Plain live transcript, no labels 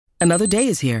Another day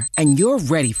is here, and you're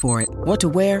ready for it. What to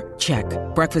wear? Check.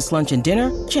 Breakfast, lunch, and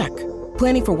dinner? Check.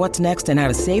 Planning for what's next and how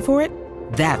to save for it?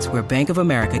 That's where Bank of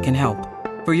America can help.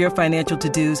 For your financial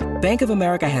to-dos, Bank of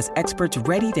America has experts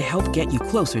ready to help get you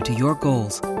closer to your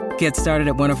goals. Get started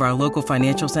at one of our local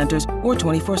financial centers or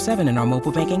 24/7 in our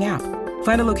mobile banking app.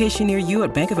 Find a location near you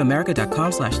at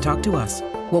bankofamerica.com/talktous.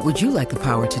 What would you like the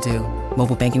power to do?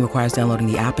 Mobile banking requires downloading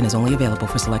the app and is only available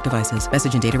for select devices.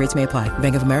 Message and data rates may apply.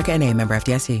 Bank of America N.A., member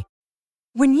FDIC.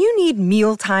 When you need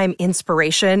mealtime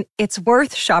inspiration, it's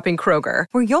worth shopping Kroger,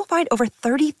 where you'll find over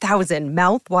 30,000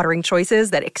 mouth-watering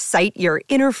choices that excite your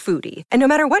inner foodie. And no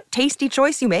matter what tasty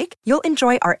choice you make, you'll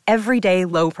enjoy our everyday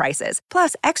low prices,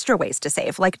 plus extra ways to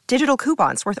save, like digital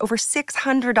coupons worth over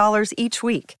 $600 each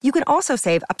week. You can also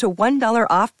save up to $1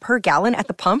 off per gallon at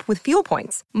the pump with fuel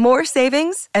points. More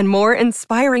savings and more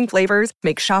inspiring flavors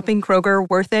make shopping Kroger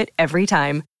worth it every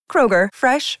time. Kroger,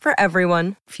 fresh for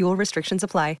everyone. Fuel restrictions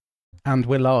apply. And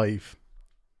we're live.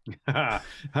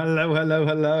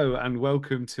 Hello, and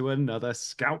welcome to another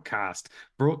Scoutcast,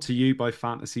 brought to you by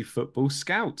Fantasy Football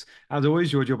Scout. As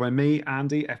always, you're joined by me,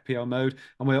 Andy, FPL Mode,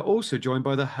 and we're also joined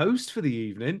by the host for the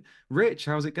evening, Rich.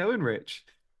 How's it going, Rich?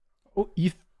 Oh,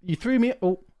 you threw me.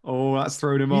 Oh, that's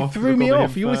thrown him off. You threw me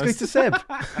off. You always go to Seb.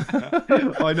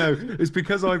 I know. It's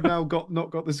because I've now not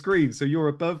got the screen, so you're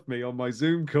above me on my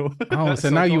Zoom call. Oh,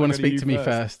 so now you want to speak to me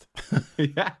first.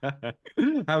 Yeah.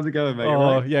 How's it going, mate?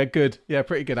 Oh, right? Yeah, good. Yeah,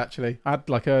 pretty good, actually. I had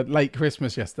like a late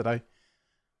Christmas yesterday.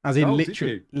 As in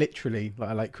literally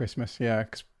like a late Christmas, yeah,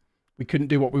 because we couldn't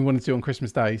do what we wanted to do on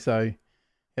Christmas Day, so yeah,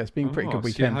 it's been a pretty good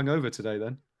weekend. So you're hungover today,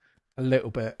 then? A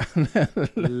little bit. A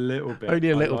little bit. Only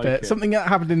a little like bit. It. Something that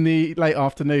happened in the late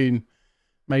afternoon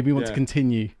made me want to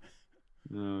continue.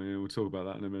 Oh, yeah, we'll talk about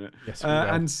that in a minute. Yes, we will.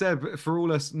 And Seb, for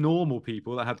all us normal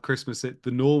people that had Christmas at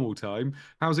the normal time,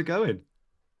 how's it going?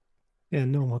 Yeah,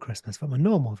 normal Christmas from a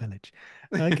normal village.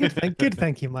 Good,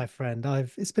 thank you, my friend.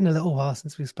 It's been a little while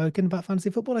since we've spoken about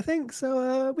fantasy football, I think,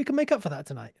 so we can make up for that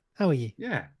tonight. How are you?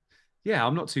 Yeah,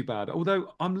 I'm not too bad.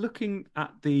 Although I'm looking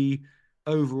at the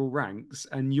overall ranks,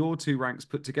 and your two ranks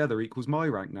put together equals my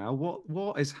rank now.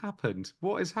 What has happened?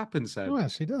 What has happened, Seb? Oh, it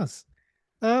actually does.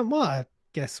 Well, I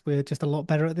guess we're just a lot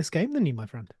better at this game than you, my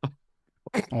friend.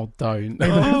 Oh, don't.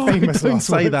 Famous Don't last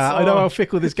say words. that. I know how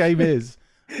fickle this game is.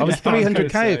 I was Yeah, I was 300k gonna a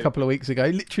say. couple of weeks ago,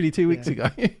 literally 2 weeks ago.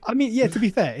 I mean, yeah, to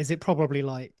be fair, is it probably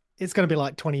like, it's going to be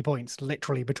like 20 points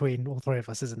literally between all three of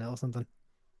us, isn't it, or something?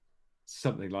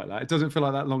 Something like that. It doesn't feel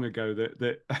like that long ago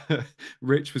that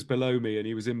Rich was below me and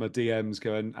he was in my DMs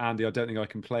going, Andy, I don't think I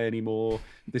can play anymore.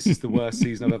 This is the worst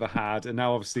season I've ever had. And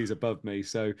now obviously he's above me.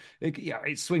 So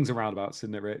it swings and roundabouts,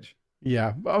 isn't it, Rich?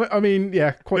 Yeah. I mean,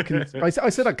 yeah, quite. I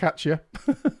said I'd catch you.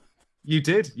 You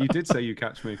did say you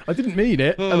catch me. I didn't mean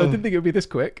it, and I didn't think it would be this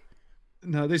quick.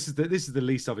 No, this is the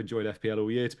least I've enjoyed FPL all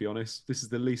year, to be honest. This is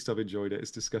the least I've enjoyed it. It's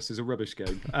discussed as a rubbish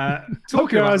game.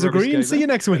 Talking about guys, rubbish agree, game, and see you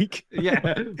next week. Yeah,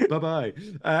 bye-bye.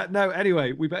 No,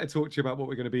 anyway, we better talk to you about what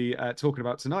we're going to be talking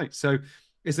about tonight. So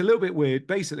it's a little bit weird.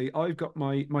 Basically, I've got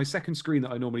my second screen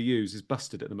that I normally use is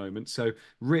busted at the moment. So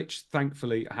Rich,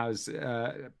 thankfully, has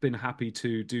been happy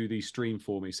to do the stream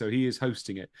for me. So he is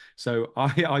hosting it. So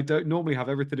I don't normally have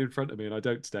everything in front of me, and I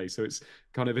don't today. So it's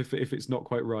kind of, if it's not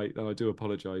quite right, then I do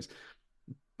apologise.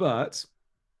 But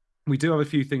we do have a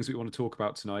few things we want to talk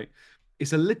about tonight.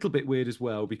 It's a little bit weird as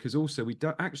well, because also we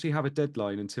don't actually have a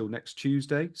deadline until next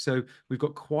Tuesday. So we've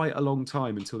got quite a long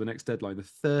time until the next deadline. The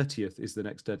 30th is the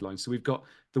next deadline. So we've got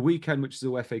the weekend, which is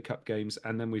all FA Cup games,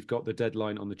 and then we've got the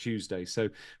deadline on the Tuesday. So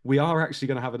we are actually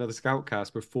going to have another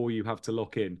Scoutcast before you have to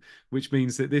lock in, which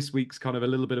means that this week's kind of a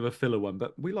little bit of a filler one.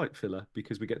 But we like filler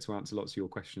because we get to answer lots of your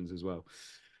questions as well.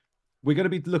 We're going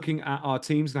to be looking at our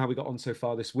teams and how we got on so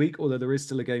far this week, although there is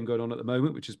still a game going on at the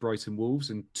moment, which is Brighton Wolves,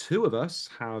 and two of us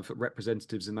have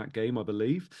representatives in that game, I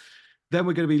believe. Then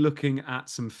we're going to be looking at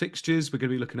some fixtures. We're going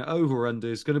to be looking at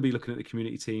over-unders, going to be looking at the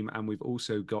community team, and we've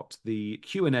also got the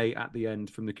Q&A at the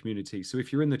end from the community. So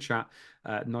if you're in the chat,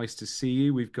 nice to see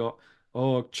you. We've got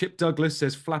Chip Douglas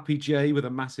says Flappy J with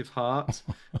a massive heart.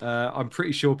 I'm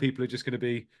pretty sure people are just going to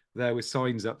be there with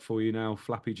signs up for you now,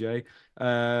 Flappy J.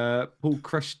 Paul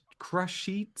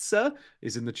Krashitsa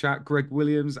is in the chat. Greg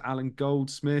Williams, Alan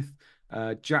Goldsmith,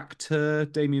 Jack Tur,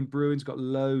 Damien Bruin's got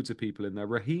loads of people in there.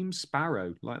 Raheem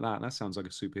Sparrow, like that. That sounds like a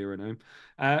superhero name.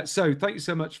 So thank you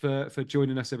so much for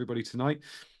joining us, everybody, tonight.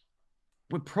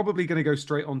 We're probably going to go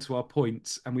straight on to our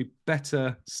points, and we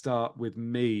better start with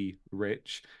me,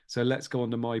 Rich. So let's go on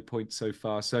to my points so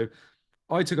far. So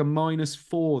I took a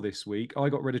 -4 this week. I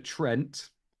got rid of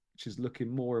Trent, which is looking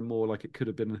more and more like it could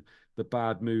have been the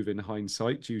bad move in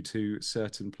hindsight due to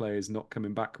certain players not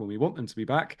coming back when we want them to be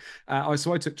back.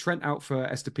 So I took Trent out for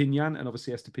Estepinian, and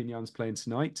obviously Estepinian's playing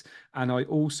tonight. And I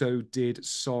also did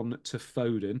Son to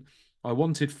Foden. I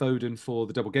wanted Foden for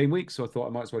the double game week, so I thought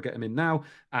I might as well get him in now.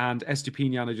 And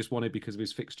Estepinian I just wanted because of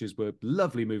his fixtures were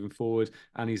lovely moving forward,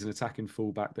 and he's an attacking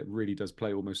fullback that really does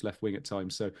play almost left wing at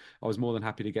times. So I was more than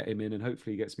happy to get him in, and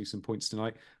hopefully he gets me some points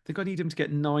tonight. I think I need him to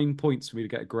get 9 points for me to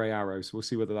get a grey arrow, so we'll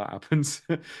see whether that happens.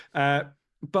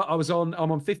 But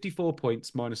I'm on 54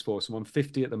 points -4, so I'm on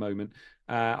 50 at the moment.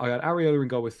 I had Areola in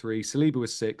goal with 3, Saliba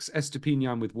with 6,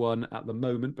 Estepinian with 1 at the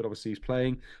moment, but obviously he's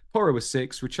playing. Porro with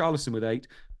 6, Richarlison with 8.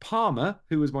 Palmer,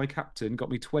 who was my captain, got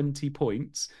me 20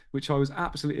 points, which I was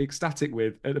absolutely ecstatic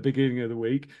with at the beginning of the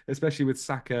week, especially with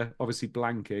Saka obviously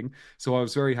blanking. So I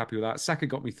was very happy with that. Saka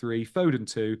got me 3, Foden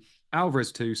 2,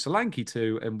 Alvarez 2, Solanke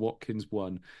 2, and Watkins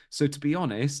 1. So to be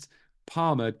honest,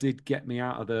 Palmer did get me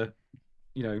out of the,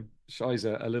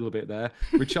 Shizer a little bit there.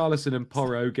 Richarlison and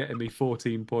Porro getting me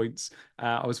 14 points.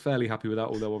 I was fairly happy with that,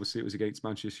 although obviously it was against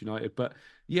Manchester United. But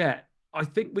yeah, I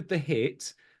think with the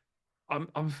hit,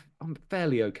 I'm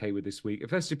fairly okay with this week.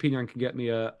 If Estepinian can get me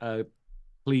a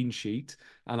clean sheet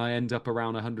and I end up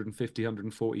around 150,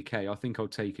 140k, I think I'll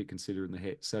take it considering the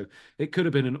hit. So it could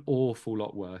have been an awful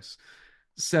lot worse.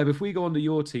 Seb, if we go on to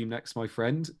your team next, my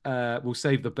friend, we'll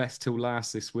save the best till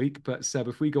last this week. But Seb,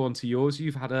 if we go on to yours,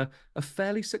 you've had a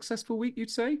fairly successful week, you'd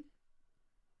say?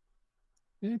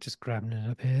 Yeah, just grabbing it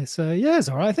up here. So yeah, it's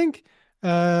all right. I think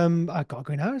I got a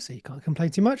green arrow, so you can't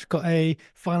complain too much.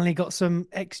 Finally got some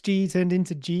XG turned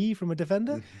into G from a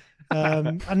defender.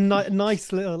 A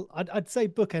nice little, I'd say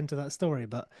bookend to that story,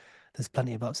 but there's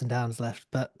plenty of ups and downs left.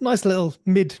 But nice little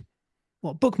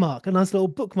bookmark, a nice little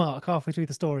bookmark halfway through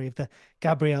the story of the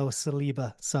Gabriel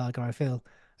Saliba saga. I feel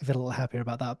a little happier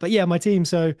about that. But yeah, my team.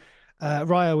 So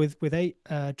Raya with 8,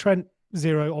 Trent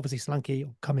 0. Obviously Solanke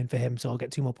will come in for him, so I'll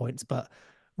get 2 more points. But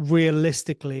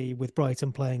realistically, with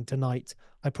Brighton playing tonight,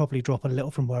 I probably drop a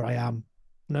little from where I am,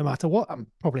 no matter what. I'm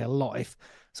probably a lot if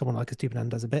someone like Estupinan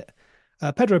does a bit.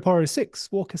 Pedro Porro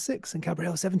 6, Walker 6, and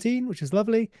Gabriel 17, which is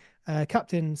lovely.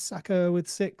 Captain Saka with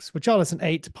 6, Richarlison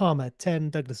 8, Palmer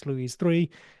 10, Douglas Luiz 3,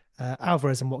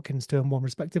 Alvarez and Watkins 2 and 1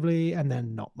 respectively, and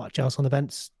then not much else on the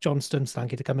bench. Johnston,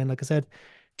 Stanky to come in, like I said,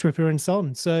 Trippier and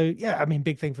Son. So yeah, I mean,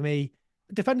 big thing for me.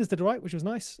 Defenders did all right, which was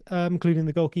nice, including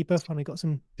the goalkeeper. Finally got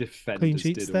some clean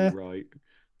sheets there. Right.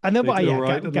 And then,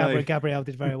 Gabriel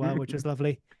did very well, which was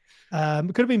lovely.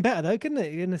 It could have been better though, couldn't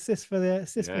it? An assist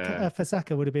for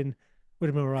Saka would have been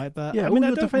all right. But yeah, I mean, all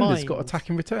your defenders got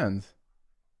attacking returns.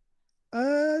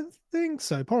 I think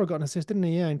so. Porro got an assist, didn't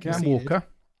he? Yeah, and Walker.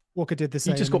 Walker did the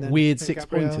same. You just got weird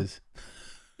 6-pointers.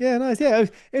 Yeah, nice. Yeah,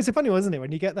 it's a funny one, isn't it?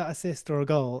 When you get that assist or a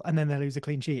goal and then they lose a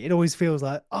clean sheet, it always feels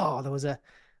like, oh, there was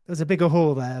a bigger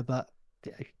haul there, but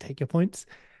yeah, take your points.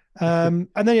 And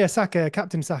then yeah,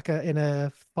 Captain Saka in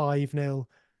a 5-0,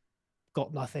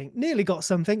 got nothing. Nearly got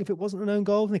something. If it wasn't an own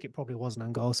goal, I think it probably was an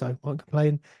own goal, so I won't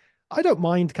complain. I don't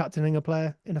mind captaining a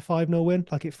player in a 5-0 win.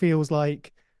 Like, it feels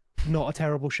like not a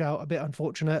terrible shout, a bit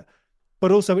unfortunate,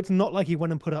 but also it's not like he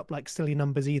went and put up like silly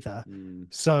numbers either.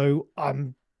 So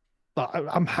I'm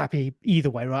happy either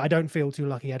way, right? I don't feel too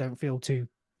lucky. I don't feel too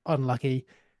unlucky.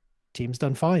 Team's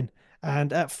done fine.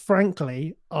 And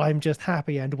frankly, I'm just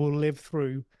happy and will live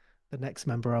through the next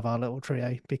member of our little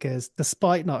trio, because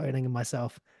despite not owning him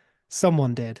myself,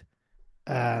 someone did.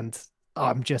 And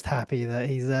I'm just happy that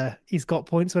he's got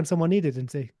points when someone needed him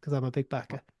to, because I'm a big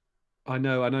backer. I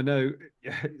know, and I know,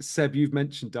 Seb, you've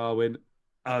mentioned Darwin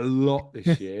a lot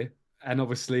this year. And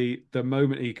obviously, the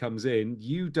moment he comes in,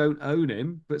 you don't own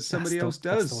him, but somebody else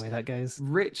does. That's the way that goes.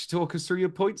 Rich, talk us through your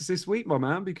points this week, my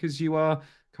man, because you are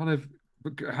kind of,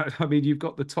 I mean, you've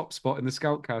got the top spot in the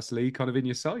Scoutcast League kind of in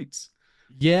your sights.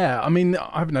 Yeah, I mean,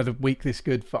 I haven't had a week this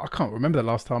good. I can't remember the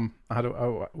last time I had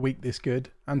a week this good.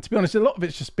 And to be honest, a lot of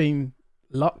it's just been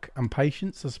luck and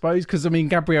patience, I suppose. Because, I mean,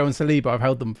 Gabriel and Saliba, I've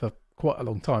held them for quite a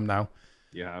long time now.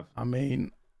 Yeah. I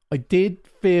mean, I did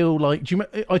feel like...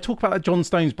 I talk about that John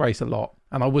Stones brace a lot,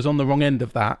 and I was on the wrong end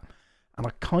of that. And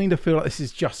I kind of feel like this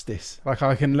is justice. Like,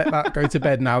 I can let that go to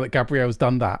bed now that Gabriel's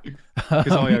done that.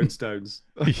 Because I own Stones.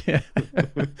 Yeah.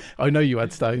 I know you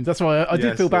had Stones. That's why I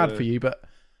did feel bad for you, but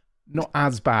not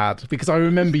as bad. Because I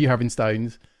remember you having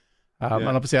Stones. And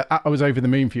obviously, I was over the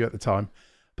moon for you at the time.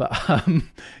 But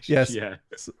yes. Yeah.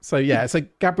 So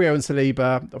Gabriel and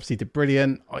Saliba obviously did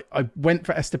brilliant. I went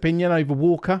for Estepinian over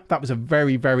Walker. That was a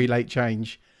very, very late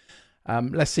change.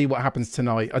 Let's see what happens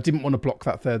tonight. I didn't want to block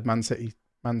that third Man City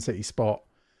spot.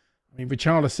 I mean,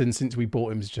 Richarlison, since we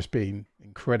bought him, has just been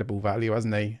incredible value,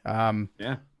 hasn't he?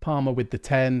 Palmer with the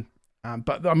 10.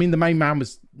 But I mean, the main man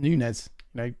was Nunez.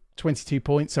 You know, 22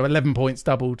 points, so 11 points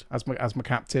doubled as my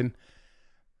captain.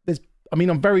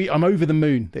 I'm over the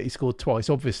moon that he scored twice,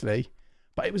 obviously,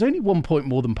 but it was only 1 point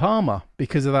more than Palmer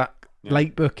because of that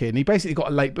late booking. He basically got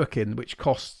a late booking, which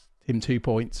cost him 2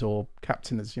 points, or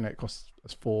captain, as it costs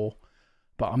us 4.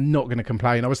 But I'm not going to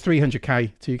complain. I was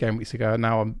 300k 2 game weeks ago, and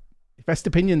now if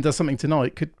Estepinian does something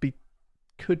tonight,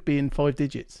 could be in 5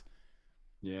 digits.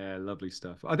 Yeah, lovely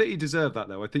stuff. I think you deserve that,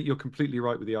 though. I think you're completely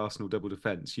right with the Arsenal double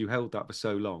defence. You held that for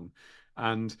so long.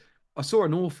 And I saw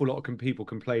an awful lot of people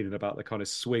complaining about the kind of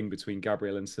swing between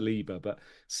Gabriel and Saliba. But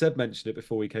Seb mentioned it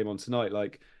before we came on tonight.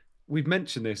 Like, we've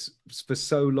mentioned this for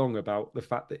so long about the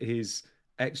fact that his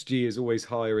XG is always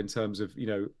higher in terms of,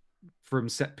 from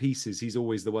set pieces. He's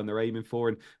always the one they're aiming for.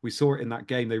 And we saw it in that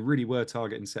game. They really were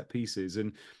targeting set pieces.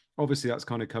 And obviously that's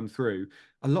kind of come through.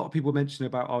 A lot of people mention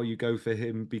about, you go for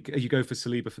him, you go for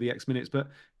Saliba for the X minutes, but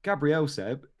Gabriel,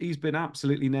 Seb, he's been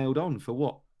absolutely nailed on for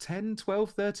what, 10,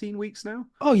 12, 13 weeks now?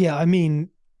 Oh yeah, I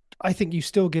mean, I think you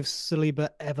still give Saliba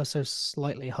ever so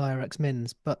slightly higher X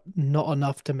mins, but not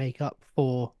enough to make up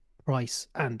for price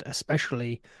and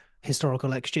especially historical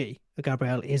XG.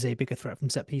 Gabriel is a bigger threat from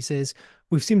set pieces.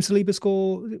 We've seen Saliba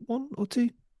score 1 or 2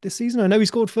 this season. I know he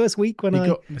scored first week when he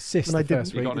got an assist. When I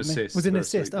first didn't. week, he got an assist. Was it an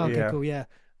assist? Oh, okay, yeah. cool. Yeah.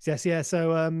 Yes, yeah.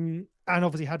 So, and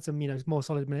obviously had some, more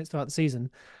solid minutes throughout the season.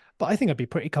 But I think I'd be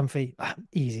pretty comfy.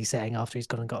 Easy saying after he's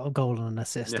gone and got a goal and an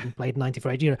assist and played 90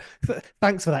 for 8.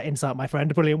 Thanks for that insight, my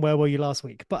friend. Brilliant. Where were you last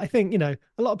week? But I think, a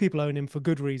lot of people own him for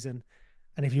good reason.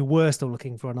 And if you were still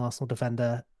looking for an Arsenal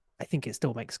defender, I think it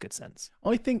still makes good sense.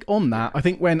 I think on that, I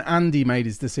think when Andy made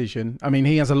his decision, I mean,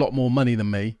 he has a lot more money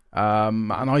than me.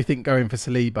 And I think going for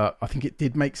Saliba, I think it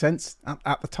did make sense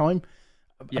at the time.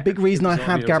 A big reason I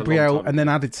had Gabriel and then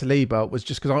added Saliba was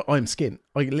just because I'm skint.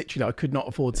 I could not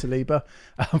afford Saliba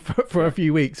for a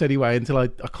few weeks anyway, until I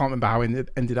can't remember how I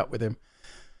ended up with him.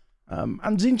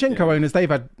 And Zinchenko owners, they've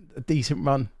had a decent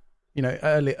run,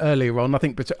 earlier on. I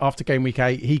think after game week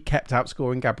 8, he kept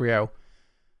outscoring Gabriel.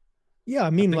 Yeah, I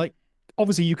mean,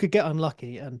 obviously you could get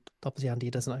unlucky, and obviously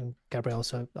Andy doesn't own Gabriel,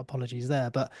 so apologies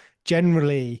there. But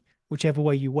generally, whichever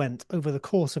way you went over the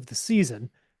course of the season,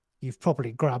 you've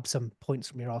probably grabbed some points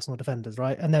from your Arsenal defenders,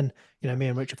 right? And then, me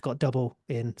and Rich have got double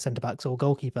in centre-backs or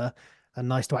goalkeeper, and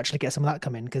nice to actually get some of that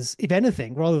come in, because if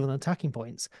anything, rather than attacking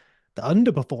points, the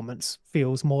underperformance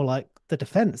feels more like the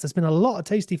defence. There's been a lot of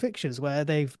tasty fixtures where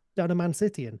they've done a Man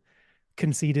City and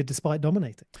conceded despite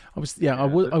dominating. I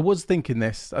was thinking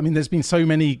this. I mean, there's been so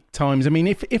many times. I mean,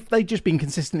 if they'd just been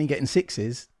consistently getting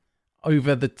 6s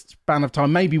over the span of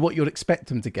time, maybe what you'd expect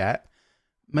them to get,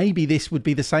 maybe this would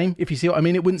be the same. If you see what I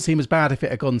mean, it wouldn't seem as bad if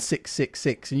it had gone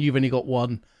 6-6-6 and you've only got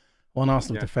one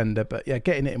Arsenal defender. But yeah,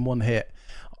 getting it in one hit.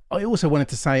 I also wanted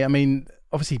to say, I mean,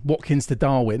 obviously Watkins to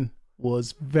Darwin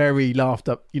was very laughed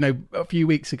up, a few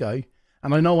weeks ago.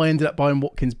 And I know I ended up buying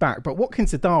Watkins back, but Watkins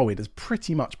to Darwin has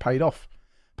pretty much paid off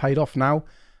now.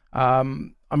 I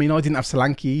mean, I didn't have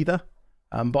Solanke either,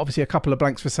 but obviously a couple of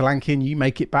blanks for Solanke and you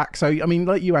make it back. So, I mean,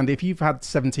 like you, Andy, if you've had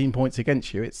 17 points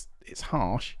against you, it's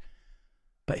harsh,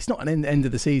 but it's not an end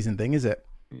of the season thing, is it?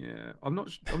 Yeah, I'm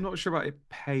not sure about it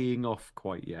paying off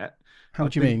quite yet. How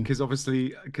do you mean? Because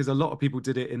a lot of people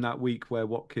did it in that week where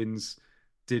Watkins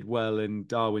did well and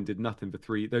Darwin did nothing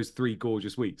for those 3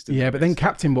 gorgeous weeks. But then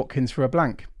captain Watkins for a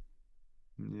blank.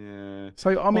 Yeah.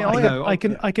 So I mean,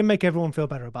 I can make everyone feel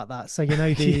better about that. So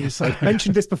I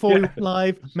mentioned this before we went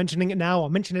live, mentioning it now. I'll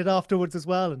mention it afterwards as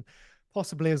well, and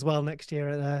possibly as well next year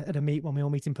at a meet when we all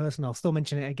meet in person. I'll still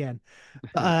mention it again.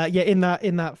 But, in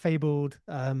that fabled,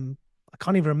 I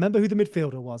can't even remember who the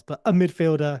midfielder was, but a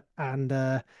midfielder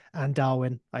and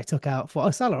Darwin I took out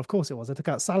for Salah. Of course it was. I took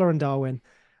out Salah and Darwin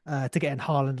to get in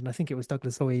Haaland, and I think it was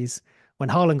Douglas Luiz when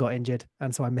Haaland got injured,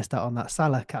 and so I missed out on that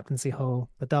Salah captaincy hole,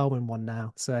 the Darwin one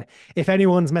now. So if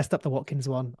anyone's messed up the Watkins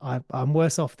one, I'm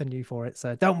worse off than you for it,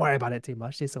 so don't worry about it too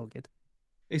much. It's all good.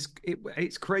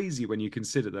 It's crazy when you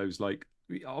consider those, like,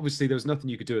 obviously there was nothing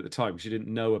you could do at the time because you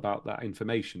didn't know about that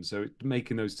information, so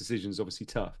making those decisions is obviously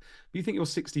tough. But you think you're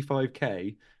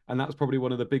 65k, and that's probably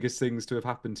one of the biggest things to have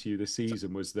happened to you this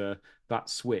season was that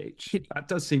switch. That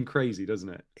does seem crazy, doesn't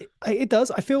it? It does.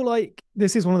 I feel like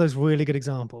this is one of those really good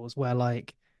examples where,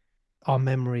 like, our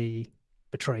memory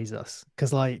betrays us,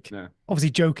 because obviously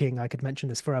joking, I could mention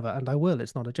this forever, and I will.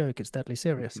 It's not a joke, it's deadly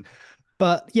serious.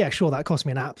 But yeah, sure, that cost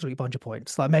me an absolute bunch of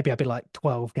points. Like, maybe I'd be like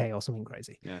 12k or something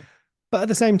crazy. Yeah. But at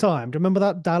the same time, do you remember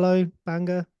that Dallo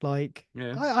banger? Like,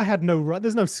 I had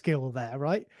there's no skill there,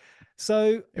 right?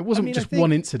 So it wasn't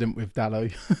one incident with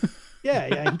Dallo.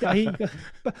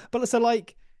 But so,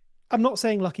 like, I'm not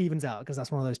saying luck evens out, because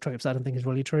that's one of those tropes I don't think is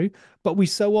really true. But we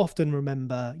so often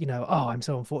remember, oh, I'm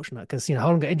so unfortunate because,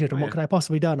 Haaland got injured and what could I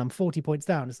possibly done? I'm 40 points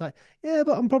down. It's like, yeah,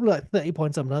 but I'm probably like 30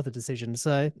 points on another decision.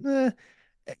 So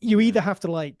you either have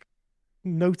to like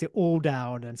note it all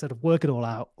down and sort of work it all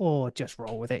out, or just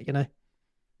roll with it,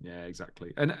 Yeah,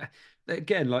 exactly. And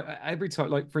again, like every time,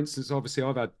 like for instance, obviously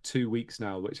I've had 2 weeks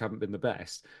now, which haven't been the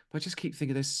best, but I just keep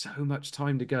thinking there's so much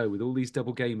time to go with all these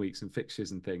double game weeks and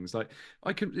fixtures and things. Like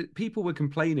people were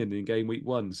complaining in game week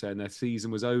 1 saying their season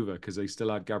was over because they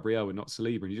still had Gabriel and not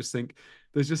Saliba. And you just think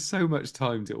there's just so much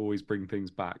time to always bring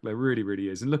things back. There really, really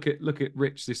is. And look at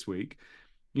Rich this week.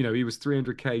 He was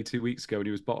 300k 2 weeks ago and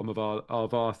he was bottom of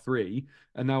our 3,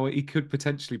 and now he could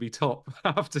potentially be top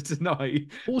after tonight,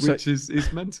 also, which is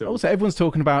mental. Also, everyone's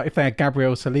talking about if they had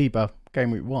Gabriel Saliba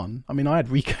game week 1. I mean, I had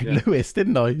Rico Lewis,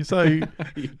 didn't I? So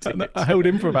I held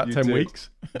him for about 10 weeks.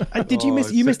 Did you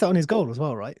miss? You missed out on his goal as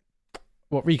well, right?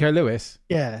 What, Rico Lewis?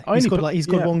 Yeah, he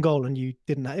scored one goal and you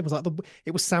didn't. It was like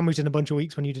it was sandwiched in a bunch of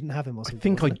weeks when you didn't have him. Or something, I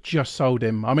think I just sold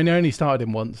him. I mean, I only started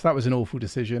him once. That was an awful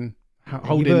decision.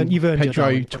 Holding you've earned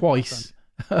Pedro twice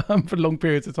for long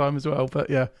periods of time as well.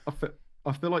 But yeah,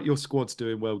 I feel like your squad's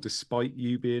doing well despite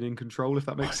you being in control, if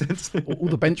that makes sense. All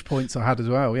the bench points I had as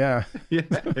well. Yeah, yeah,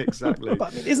 exactly.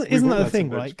 But I mean, isn't that the thing,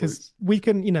 right? Because we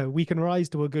can rise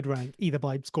to a good rank either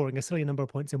by scoring a silly number of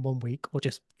points in 1 week or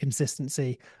just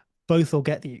consistency. Both will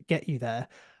get you there.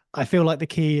 I feel like the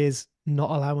key is not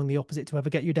allowing the opposite to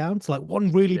ever get you down. So like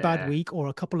one really bad week or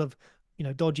a couple of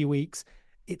dodgy weeks,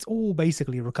 it's all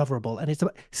basically recoverable, and it's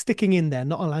about sticking in there,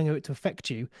 not allowing it to affect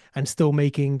you, and still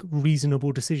making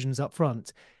reasonable decisions up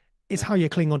front. It's how you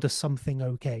cling on to something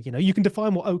okay. You can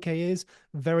define what okay is.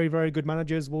 Very, very good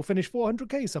managers will finish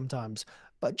 400k sometimes,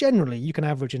 but generally you can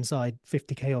average inside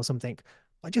 50k or something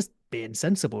by just being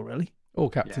sensible, really. Or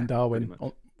Captain Darwin.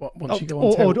 Once you go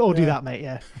on or do that, mate.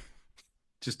 Yeah.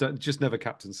 Just never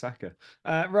Captain Saka.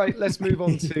 Right, let's move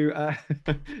on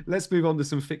to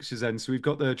some fixtures then. So we've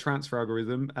got the transfer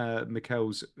algorithm,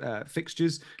 Mikel's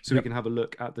fixtures, so we can have a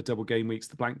look at the double game weeks,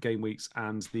 the blank game weeks,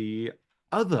 and the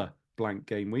other blank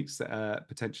game weeks that are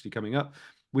potentially coming up.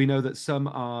 We know that some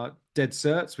are dead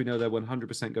certs. We know they're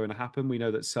 100% going to happen. We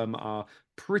know that some are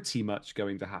pretty much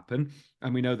going to happen.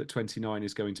 And we know that 29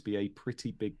 is going to be a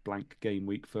pretty big blank game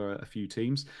week for a few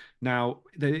teams. Now,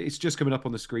 it's just coming up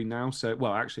on the screen now. So,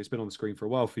 well, actually, it's been on the screen for a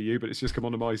while for you, but it's just come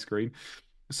onto my screen.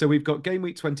 So we've got game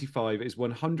week 25 is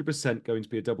 100% going to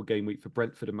be a double game week for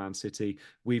Brentford and Man City.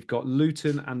 We've got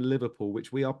Luton and Liverpool,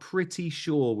 which we are pretty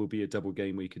sure will be a double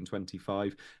game week in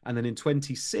 25. And then in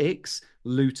 26,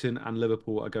 Luton and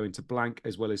Liverpool are going to blank,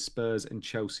 as well as Spurs and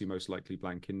Chelsea most likely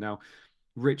blanking. Now,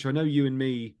 Rich, I know you and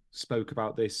me spoke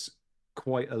about this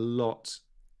quite a lot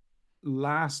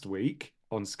last week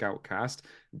on Scoutcast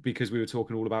because we were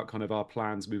talking all about kind of our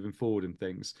plans moving forward and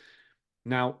things.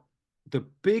 Now, the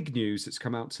big news that's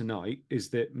come out tonight is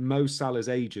that Mo Salah's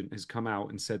agent has come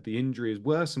out and said the injury is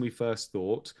worse than we first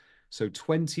thought. So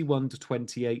 21 to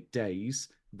 28 days,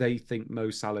 they think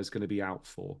Mo Salah is going to be out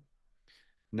for.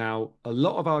 Now, a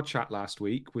lot of our chat last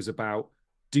week was about,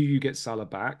 do you get Salah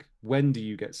back? When do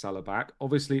you get Salah back?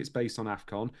 Obviously, it's based on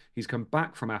AFCON. He's come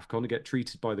back from AFCON to get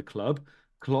treated by the club.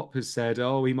 Klopp has said,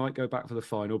 he might go back for the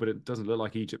final, but it doesn't look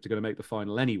like Egypt are going to make the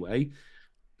final anyway.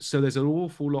 So there's an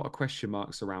awful lot of question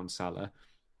marks around Salah.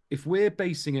 If we're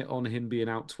basing it on him being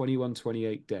out 21,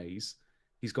 28 days,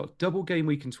 he's got double game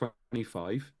week in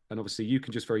 25. And obviously you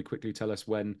can just very quickly tell us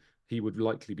when he would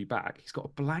likely be back. He's got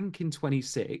a blank in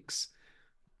 26.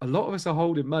 A lot of us are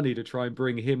holding money to try and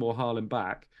bring him or Haaland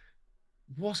back.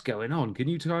 What's going on? Can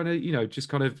you try to, just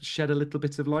kind of shed a little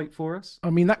bit of light for us? I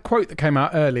mean, that quote that came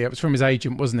out earlier, it was from his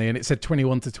agent, wasn't he? And it said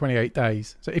 21 to 28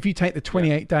 days. So if you take the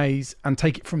 28 days and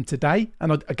take it from today,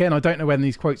 and again, I don't know when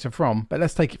these quotes are from, but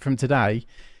let's take it from today.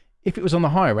 If it was on the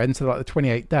higher end, so like the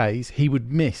 28 days, he would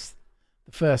miss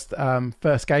the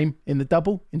first game in the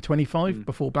double in 25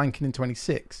 before blanking in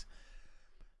 26.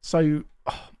 So,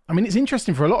 I mean, it's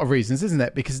interesting for a lot of reasons, isn't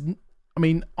it? Because I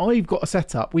mean, I've got a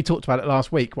setup. We talked about it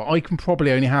last week. Where I can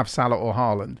probably only have Salah or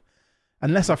Haaland.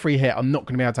 Unless I free hit, I'm not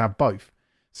going to be able to have both.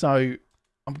 So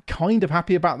I'm kind of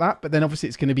happy about that. But then obviously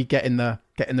it's going to be getting the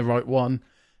right one.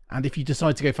 And if you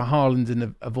decide to go for Haaland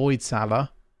and avoid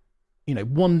Salah,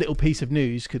 one little piece of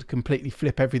news could completely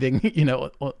flip everything,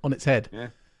 on its head. Yeah.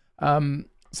 And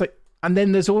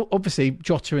then there's obviously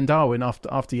Jota and Darwin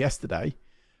after yesterday.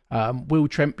 Will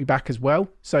Trent be back as well?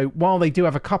 So while they do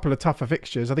have a couple of tougher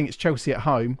fixtures, I think it's Chelsea at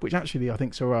home, which actually I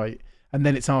think's all right, and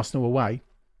then it's Arsenal away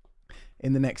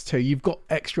in the next two. You've got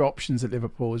extra options at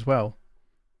Liverpool as well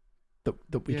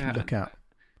that we can look at.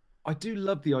 I do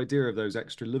love the idea of those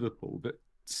extra Liverpool, but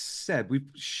Seb,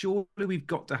 we've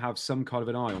got to have some kind of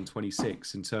an eye on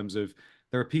 26 in terms of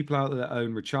there are people out there that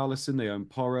own Richarlison, they own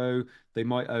Porro, they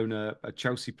might own a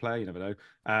Chelsea player, you never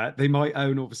know. They might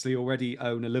already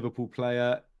own a Liverpool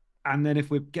player. And then if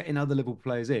we're getting other Liverpool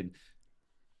players in,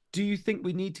 do you think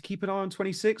we need to keep an eye on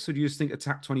 26 or do you just think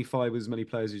attack 25 with as many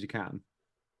players as you can?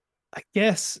 I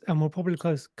guess, and we'll probably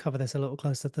cover this a little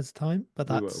closer to the time, but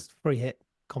We that's will. free hit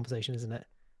conversation, isn't it?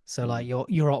 So like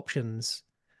your options,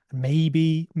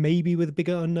 maybe with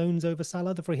bigger unknowns over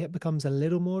Salah, the free hit becomes a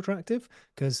little more attractive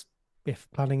because if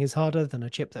planning is harder than a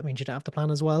chip, that means you don't have to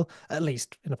plan as well, at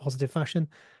least in a positive fashion,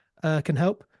 can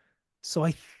help. So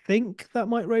I think that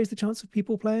might raise the chance of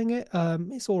people playing it.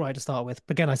 It's all right to start with.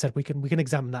 But again, I said we can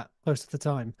examine that close to the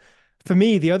time. For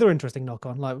me, the other interesting knock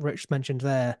on, like Rich mentioned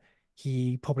there,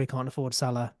 he probably can't afford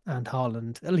Salah and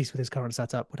Haaland, at least with his current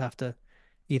setup, would have to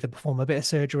either perform a bit of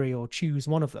surgery or choose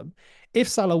one of them. If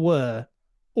Salah were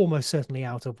almost certainly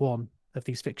out of one of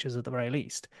these fixtures at the very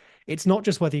least, it's not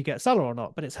just whether you get Salah or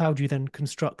not, but it's how do you then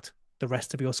construct the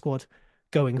rest of your squad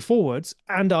going forwards?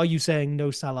 And are you saying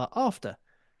no Salah after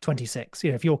 26?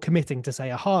 If you're committing to say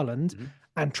a Haaland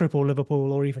and triple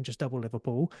Liverpool or even just double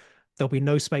Liverpool, there'll be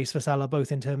no space for Salah,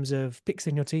 both in terms of picks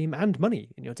in your team and money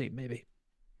in your team, maybe.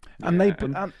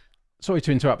 And sorry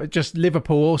to interrupt, but just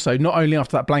Liverpool also, not only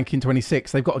after that blank in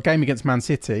 26, they've got a game against Man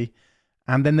City,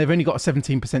 and then they've only got a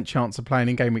 17% chance of playing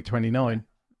in game week 29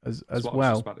 as well. I was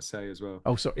just about to say as well.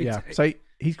 Oh, so so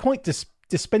he's quite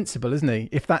dispensable, isn't he?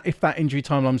 If that injury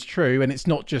timeline's true, and it's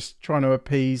not just trying to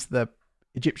appease the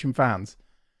Egyptian fans.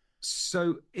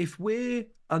 So if we're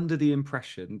under the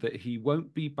impression that he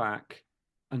won't be back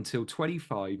until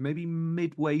 25, maybe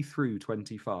midway through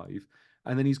 25,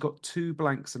 and then he's got 2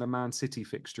 blanks and a Man City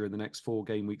fixture in the next 4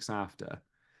 game weeks after,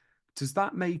 does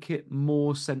that make it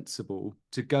more sensible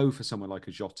to go for someone like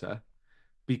a Jota?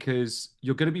 Because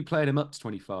you're going to be playing him up to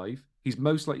 25. He's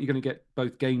most likely going to get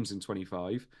both games in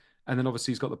 25. And then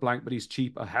obviously he's got the blank, but he's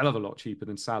cheap, a hell of a lot cheaper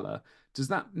than Salah. Does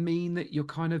that mean that you're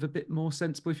kind of a bit more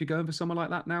sensible if you're going for someone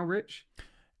like that now, Rich?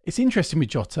 It's interesting with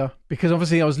Jota because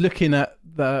obviously I was looking at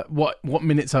what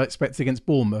minutes I expected against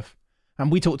Bournemouth.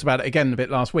 And we talked about it again a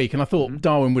bit last week, and I thought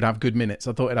Darwin would have good minutes.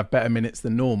 I thought he'd have better minutes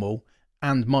than normal.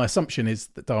 And my assumption is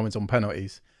that Darwin's on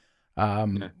penalties,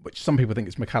 which some people think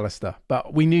it's McAllister.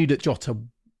 But we knew that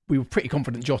we were pretty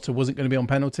confident Jota wasn't going to be on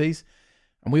penalties.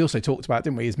 And we also talked about,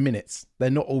 didn't we, his minutes. They're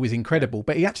not always incredible.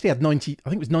 But he actually had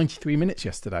 93 minutes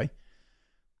yesterday.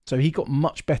 So he got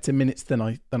much better minutes than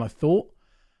I thought.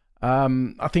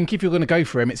 I think if you're going to go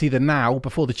for him, it's either now,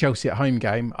 before the Chelsea at home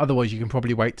game. Otherwise, you can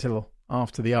probably wait till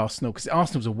after the Arsenal, because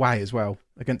Arsenal's away as well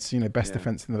against best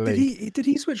defence in the league. Did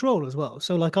he switch role as well?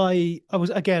 So like I was,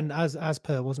 again, as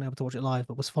per, wasn't able to watch it live,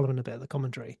 but was following a bit of the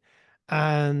commentary.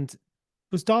 And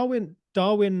was Darwin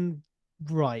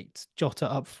right, Jota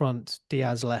up front,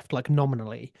 Diaz left, like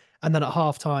nominally, and then at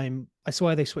half time I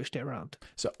swear they switched it around.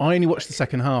 So I only watched the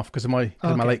second half because of my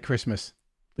late Christmas,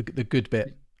 the good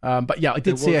bit. But yeah, I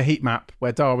did see a heat map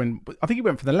where Darwin, I think he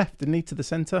went from the left, didn't he, to the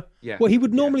centre? Yeah. Well, he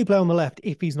would normally play on the left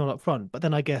if he's not up front, but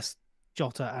then I guess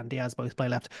Jota and Diaz both play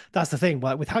left. That's the thing.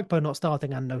 With Hakpo not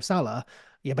starting and no Salah,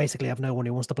 you basically have no one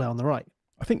who wants to play on the right.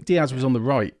 I think Diaz was on the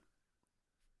right.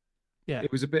 Yeah,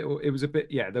 it was a bit.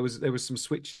 Yeah, there was some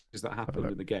switches that happened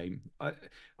in the game.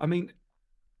 I mean,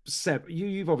 Seb,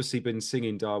 you've obviously been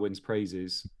singing Darwin's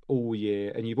praises all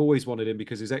year, and you've always wanted him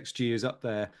because his XG is up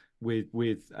there with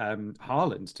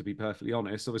Haaland. To be perfectly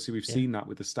honest, obviously we've seen that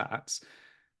with the stats.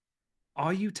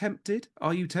 Are you tempted?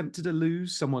 Are you tempted to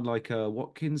lose someone like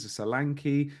Watkins, a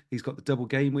Solanke? He's got the double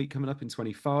game week coming up in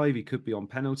 25. He could be on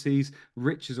penalties.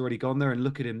 Rich has already gone there, and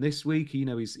look at him this week.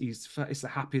 He's the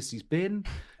happiest he's been.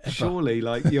 Ever. Surely,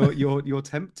 like you're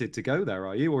tempted to go there,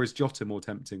 are you? Or is Jota more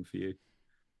tempting for you?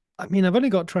 I mean, I've only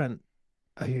got Trent,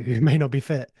 who may not be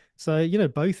fit. So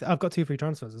both. I've got 2 free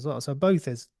transfers as well. So both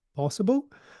is possible,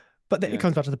 but it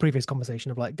comes back to the previous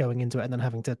conversation of like going into it and then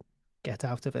having to get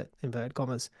out of it, inverted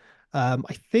commas. I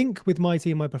think with my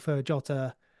team, I prefer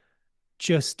Jota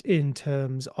just in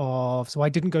terms of, so I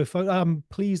didn't go Foden. I'm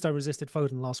pleased I resisted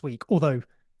Foden last week, although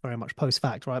very much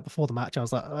post-fact, right? Before the match, I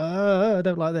was like, I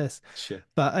don't like this. Shit.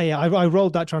 But I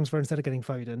rolled that transfer instead of getting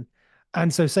Foden.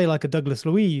 And so say like a Douglas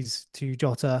Luiz to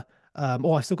Jota,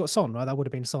 or I still got Son, right? That would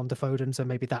have been Son to Foden. So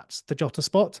maybe that's the Jota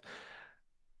spot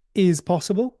is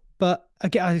possible. But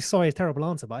again, sorry, a terrible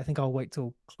answer, but I think I'll wait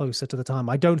till closer to the time.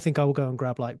 I don't think I will go and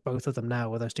grab like both of them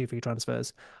now with those 2 free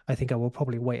transfers. I think I will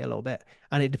probably wait a little bit.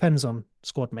 And it depends on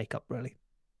squad makeup, really.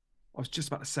 I was just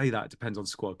about to say that it depends on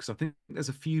squad, because I think there's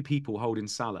a few people holding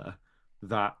Salah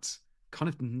that kind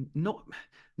of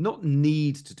not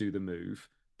need to do the move,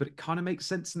 but it kind of makes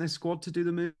sense in their squad to do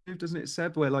the move, doesn't it,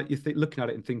 Seb? Where like you're looking at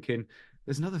it and thinking,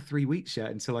 there's another 3 weeks yet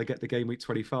until I get the game week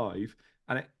 25.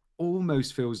 And it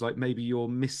almost feels like maybe you're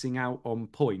missing out on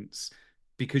points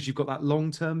because you've got that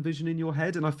long-term vision in your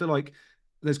head. And I feel like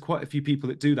there's quite a few people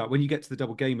that do that. When you get to the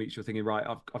double game weeks, you're thinking, right,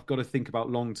 I've got to think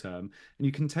about long-term. And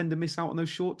you can tend to miss out on those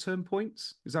short-term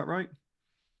points. Is that right?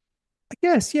 I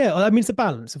guess, yeah. I mean, it's a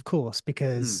balance, of course,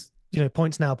 because,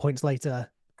 points now, points later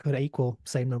could equal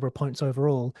same number of points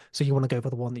overall. So you want to go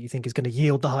for the one that you think is going to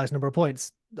yield the highest number of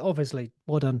points. Obviously,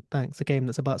 well done. Thanks. A game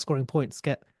that's about scoring points.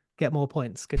 Get more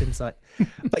points. Good insight.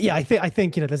 But yeah, I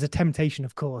think there's a temptation,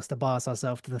 of course, to bias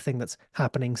ourselves to the thing that's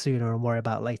happening sooner and worry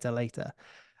about later.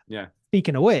 Yeah.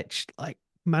 Speaking of which, like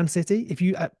Man City, if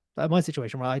you at my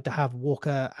situation, right, I have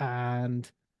Walker and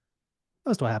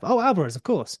what else do I have? Oh, Alvarez, of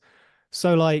course.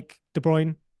 So like De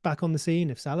Bruyne back on the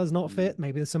scene. If Salah's not fit,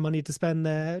 maybe there's some money to spend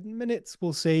there. Minutes,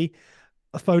 we'll see.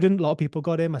 Foden, a lot of people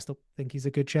got him. I still think he's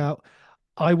a good shout.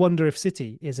 I wonder if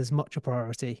City is as much a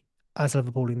priority as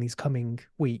Liverpool in these coming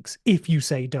weeks, if you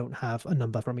say don't have a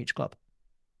number from each club.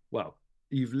 Well,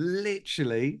 you've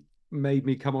literally made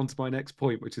me come on to my next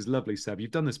point, which is lovely, Seb. You've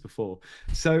done this before.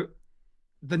 So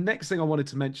the next thing I wanted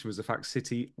to mention was the fact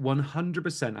City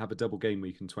 100% have a double game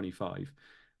week in 25.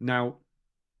 Now,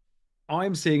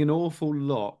 I'm seeing an awful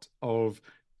lot of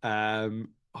I'm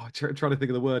trying to think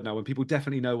of the word now when people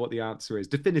definitely know what the answer is.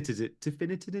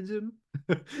 Definitivism?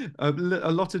 A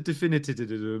lot of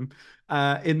definitivism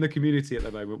in the community at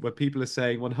the moment where people are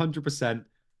saying 100%,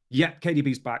 yep,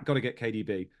 KDB's back, got to get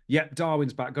KDB. Yep,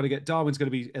 Darwin's back, got to get Darwin's going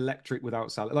to be electric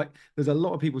without Salah. Like, there's a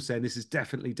lot of people saying this is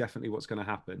definitely what's going to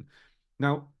happen.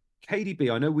 Now, KDB,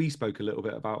 I know we spoke a little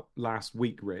bit about last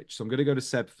week, Rich, so I'm going to go to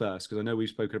Seb first because I know we've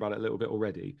spoken about it a little bit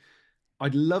already.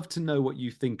 I'd love to know what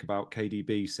you think about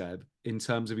KDB, Seb, in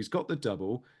terms of he's got the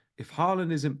double. If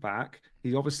Haaland isn't back,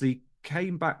 he obviously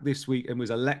came back this week and was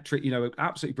electric,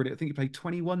 absolutely brilliant. I think he played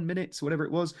 21 minutes, whatever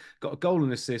it was, got a goal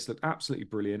and assist, looked absolutely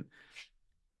brilliant.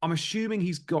 I'm assuming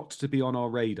he's got to be on our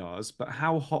radars, but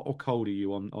how hot or cold are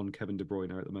you on Kevin De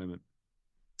Bruyne at the moment?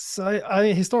 So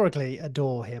I historically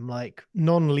adore him. Like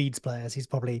non-Leeds players, he's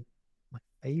probably my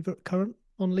favourite current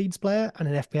non-Leeds player, and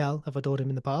in FPL, I've adored him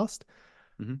in the past.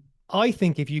 Mm-hmm. I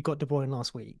think if you got De Bruyne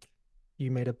last week,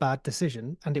 you made a bad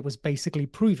decision, and it was basically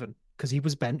proven because he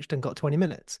was benched and got 20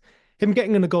 minutes. Him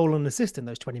getting in a goal and assist in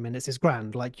those 20 minutes is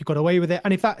grand. Like, you got away with it.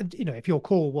 And if that, if your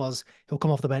call was he'll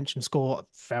come off the bench and score,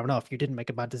 fair enough. You didn't make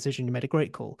a bad decision. You made a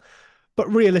great call.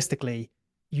 But realistically,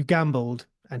 you gambled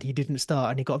and he didn't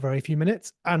start and he got very few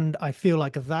minutes. And I feel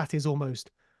like that is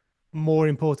almost more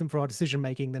important for our decision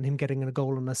making than him getting in a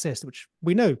goal and assist, which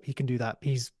we know he can do that.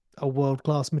 He's a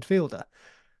world-class midfielder.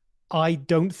 I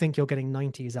don't think you're getting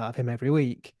 90s out of him every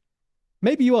week.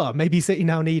 Maybe you are. Maybe City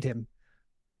now need him.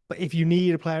 But if you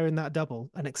need a player in that double,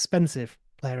 an expensive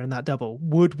player in that double,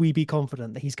 would we be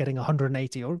confident that he's getting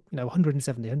 180 or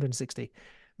 170, 160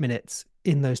 minutes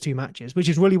in those two matches, which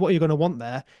is really what you're going to want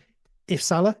there. If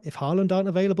Haaland aren't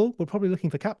available, we're probably looking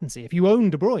for captaincy. If you own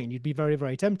De Bruyne, you'd be very,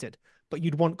 very tempted, but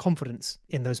you'd want confidence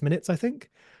in those minutes, I think.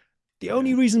 The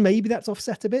only reason maybe that's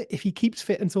offset a bit, if he keeps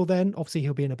fit until then, obviously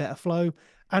he'll be in a better flow.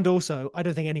 And also, I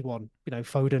don't think anyone,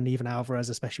 Foden, even Alvarez,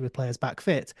 especially with players back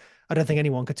fit, I don't think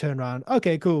anyone could turn around,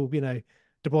 okay, cool, De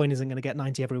Bruyne isn't going to get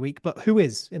 90 every week, but who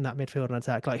is in that midfield and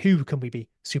attack? Like, who can we be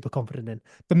super confident in?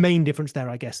 The main difference there,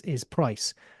 I guess, is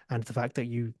price and the fact that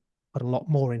you put a lot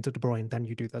more into De Bruyne than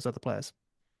you do those other players.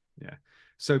 Yeah.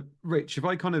 So, Rich, if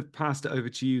I kind of passed it over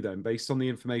to you then, based on the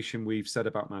information we've said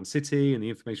about Man City and the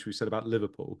information we've said about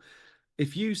Liverpool,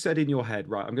 if you said in your head,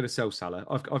 right, I'm going to sell Salah.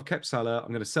 I've kept Salah. I'm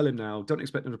going to sell him now. Don't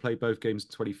expect him to play both games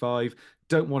in 25.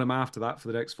 Don't want him after that for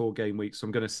the next 4 game weeks. So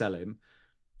I'm going to sell him.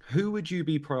 Who would you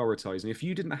be prioritizing? If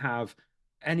you didn't have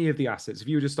any of the assets, if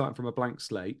you were just starting from a blank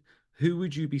slate, who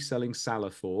would you be selling Salah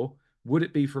for? Would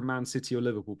it be for a Man City or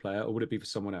Liverpool player, or would it be for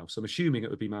someone else? I'm assuming it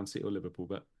would be Man City or Liverpool,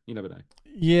 but you never know.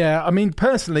 Yeah, I mean,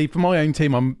 personally, for my own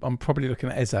team, I'm probably looking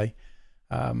at Eze,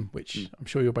 which I'm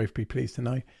sure you'll both be pleased to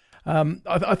know.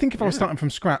 I think if I was starting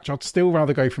from scratch, I'd still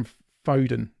rather go from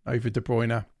Foden over De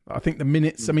Bruyne. I think the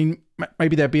minutes, I mean,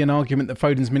 maybe there'd be an argument that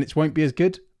Foden's minutes won't be as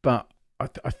good, but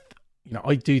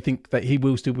I do think that he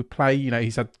will still play.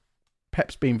 He's had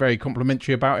Pep's been very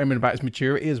complimentary about him and about his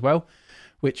maturity as well,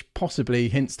 which possibly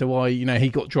hints to why, he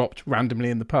got dropped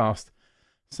randomly in the past.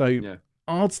 So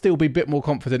I'd still be a bit more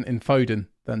confident in Foden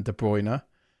than De Bruyne.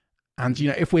 And,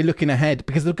 if we're looking ahead,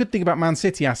 because the good thing about Man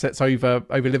City assets over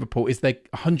Liverpool is they're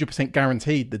 100%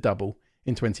 guaranteed the double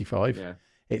in 25. Yeah.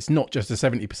 It's not just a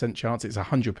 70% chance, it's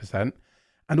 100%.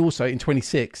 And also in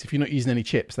 26, if you're not using any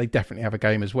chips, they definitely have a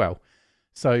game as well.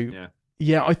 So,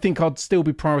 Yeah, I think I'd still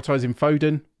be prioritising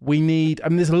Foden.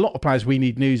 There's a lot of players we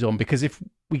need news on, because if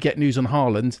we get news on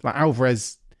Haaland, like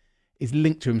Alvarez is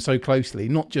linked to him so closely,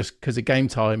 not just because of game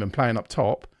time and playing up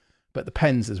top, but the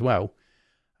pens as well.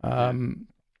 And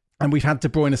we've had De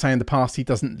Bruyne say in the past he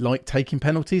doesn't like taking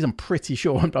penalties. I'm pretty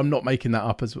sure I'm not making that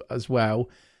up as well.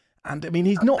 And I mean,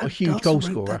 he's not a huge goal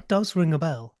scorer. That does ring a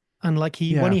bell. And like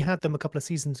when he had them a couple of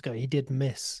seasons ago, he did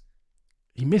miss.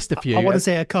 He missed a few. I want to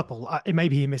say a couple.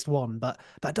 Maybe he missed one, but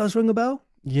that does ring a bell.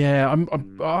 Yeah,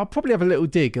 I'll probably have a little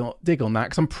dig on that,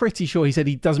 because I'm pretty sure he said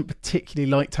he doesn't particularly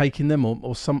like taking them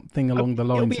or something along the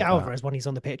lines. It'll be Alvarez when he's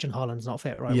on the pitch and Haaland's not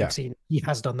fit, right? Yeah. We've seen he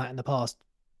has done that in the past,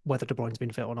 whether De Bruyne's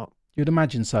been fit or not. You'd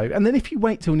imagine so. And then if you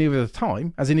wait till nearer the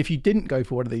time, as in if you didn't go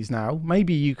for one of these now,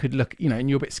 maybe you could look, and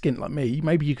you're a bit skint like me,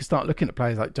 maybe you could start looking at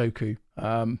players like Doku,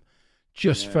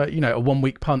 for, a 1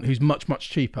 week punt who's much, much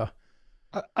cheaper.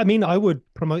 I mean, I would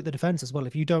promote the defence as well.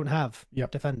 If you don't have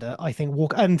defender, I think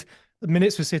Walker, and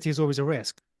minutes for City is always a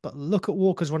risk, but look at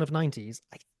Walker's run of 90s.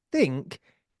 I think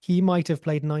he might have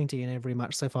played 90 in every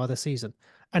match so far this season.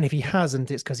 And if he hasn't,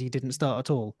 it's because he didn't start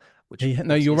at all, which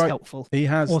you're right. Helpful. He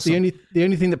has. Awesome. The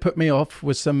only thing that put me off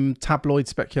was some tabloid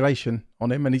speculation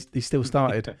on him, and he still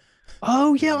started.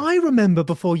 Oh yeah, I remember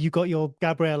before you got your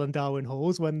Gabriel and Darwin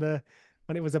hauls when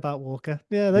it was about Walker.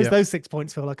 Yeah, those 6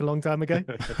 points feel like a long time ago.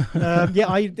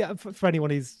 For anyone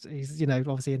who's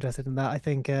obviously interested in that, I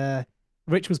think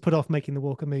Rich was put off making the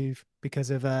Walker move because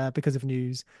of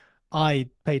news. I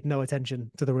paid no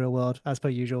attention to the real world, as per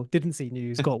usual. Didn't see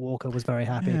news. Got Walker, was very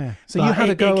happy. Yeah. So you had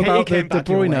a go about the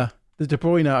De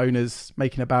Bruyne owners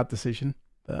making a bad decision.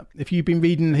 But if you've been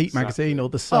reading Heat magazine or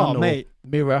the Sun or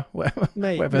Mirror, whatever,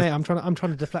 mate, I'm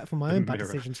trying to deflect from my own bad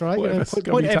decisions, right?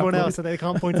 Point everyone else so they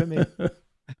can't point at me.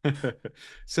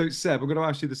 So Seb, I'm going to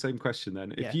ask you the same question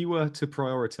then. If you were to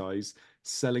prioritise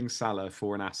selling Salah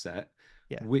for an asset,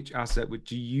 which asset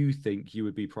do you think you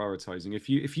would be prioritising?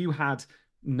 If you had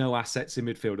no assets in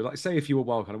midfield, like say if you were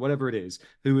wildcard or whatever it is,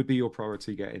 who would be your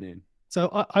priority getting in?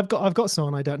 So I've got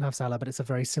Son. I don't have Salah, but it's a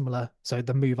very similar. So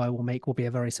the move I will make will be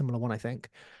a very similar one, I think.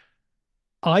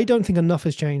 I don't think enough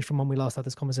has changed from when we last had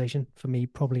this conversation for me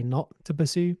probably not to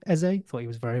pursue Eze. Thought he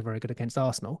was very, very good against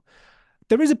Arsenal.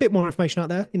 There is a bit more information out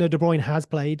there. De Bruyne has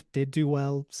played, did do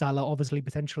well. Salah obviously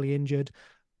potentially injured.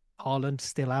 Haaland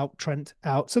still out, Trent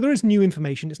out. So there is new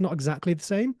information. It's not exactly the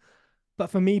same. But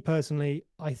for me personally,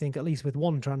 I think at least with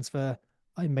one transfer,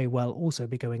 I may well also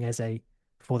be going Eze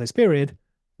for this period,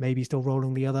 maybe still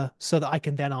rolling the other, so that I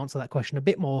can then answer that question a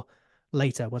bit more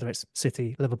later, whether it's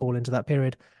City, Liverpool into that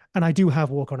period. And I do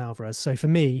have Walker on Alvarez. So for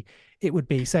me, it would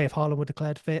be, say, if Haaland were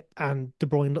declared fit and De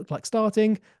Bruyne looked like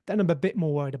starting, then I'm a bit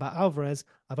more worried about Alvarez.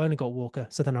 I've only got Walker,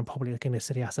 so then I'm probably looking at a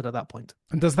City asset at that point.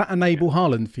 And does that enable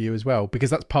Haaland for you as well?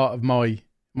 Because that's part of my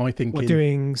thinking. We're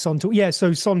doing Son to...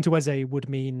 so Son to Eze would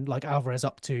mean like Alvarez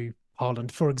up to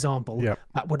Haaland, for example. Yeah.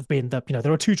 That would have been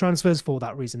there are two transfers for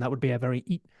that reason. That would be a very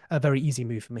easy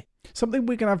move for me. Something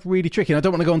we're going to have really tricky, and I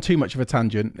don't want to go on too much of a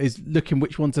tangent, is looking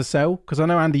which one to sell. Because I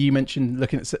know, Andy, you mentioned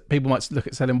people might look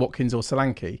at selling Watkins or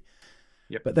Solanke.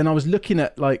 Yep. But then I was looking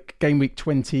at like game week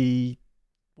 20.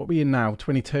 What are we in now?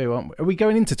 22, aren't we? Are we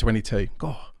going into 22?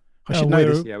 God, I should know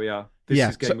this. Yeah, we are. This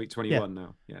is game week 21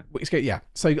 now. Yeah. It's good, yeah.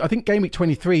 So I think game week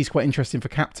 23 is quite interesting for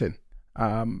captain.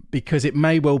 Because it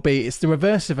may well be, it's the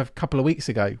reverse of a couple of weeks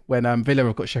ago when Villa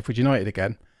have got Sheffield United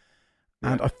again.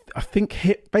 Yeah. And I think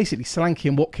basically Solanke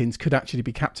and Watkins could actually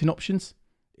be captain options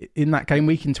in that game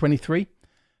week in 23.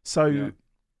 So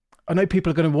I know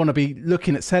people are going to want to be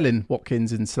looking at selling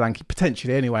Watkins and Solanke,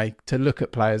 potentially anyway, to look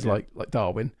at players like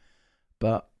Darwin.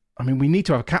 But, I mean, we need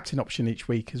to have a captain option each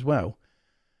week as well.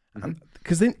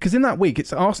 Because in that week,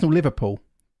 it's Arsenal-Liverpool.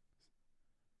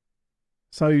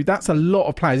 So that's a lot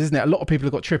of players, isn't it? A lot of people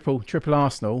have got triple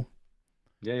Arsenal.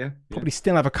 Yeah. Probably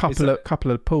still have a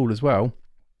couple of pool as well.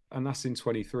 And that's in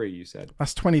 23, you said?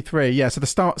 That's 23, yeah. So the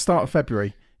start of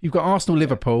February. You've got Arsenal,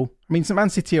 Liverpool. I mean, Man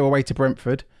City are away to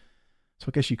Brentford. So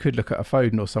I guess you could look at a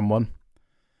Foden or someone.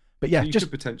 But yeah, so you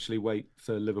could potentially wait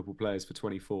for Liverpool players for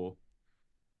 24.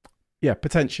 Yeah,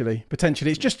 potentially.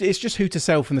 It's just who to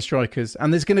sell from the strikers.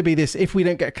 And there's going to be this, if we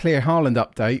don't get a clear Haaland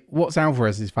update, what's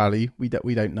Alvarez's value? We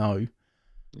don't know.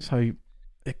 So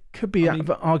it could be an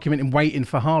argument in waiting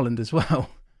for Haaland as well.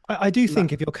 I do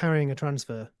think if you're carrying a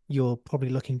transfer, you're probably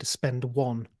looking to spend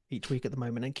one each week at the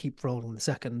moment and keep rolling the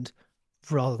second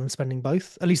rather than spending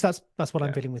both. At least that's what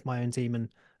I'm feeling with my own team and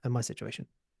my situation.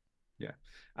 Yeah.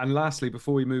 And lastly,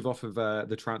 before we move off of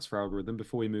the transfer algorithm,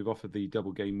 before we move off of the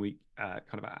double game week kind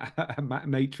of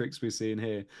matrix we're seeing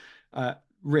here,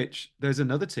 Rich, there's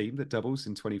another team that doubles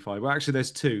in 25. Well, actually, there's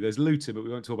two. There's Luton, but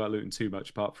we won't talk about Luton too much,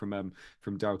 apart from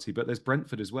Doughty. But there's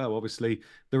Brentford as well. Obviously,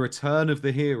 the return of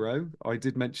the hero. I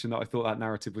did mention that I thought that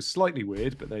narrative was slightly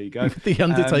weird, but there you go. The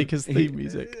Undertaker's theme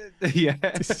music. Yeah,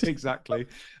 exactly.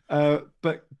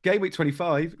 But game week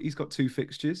 25, he's got 2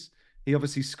 fixtures. He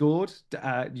obviously scored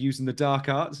using the dark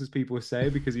arts, as people were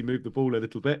saying, because he moved the ball a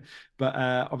little bit. But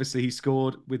obviously, he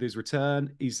scored with his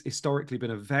return. He's historically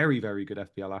been a very, very good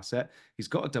FPL asset. He's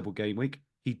got a double game week.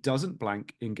 He doesn't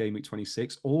blank in game week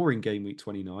 26 or in game week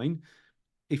 29.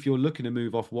 If you're looking to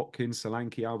move off Watkins,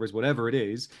 Solanke, Alvarez, whatever it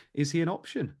is he an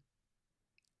option?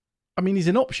 I mean, he's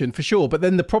an option for sure. But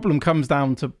then the problem comes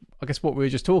down to, I guess, what we were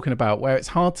just talking about, where it's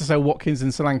hard to sell Watkins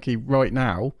and Solanke right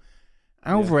now.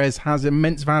 Alvarez has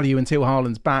immense value until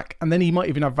Haaland's back, and then he might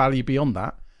even have value beyond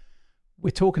that.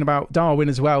 We're talking about Darwin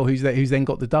as well, who's then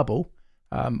got the double,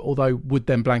 although would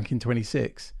then blank in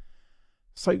 26.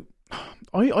 So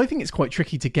I think it's quite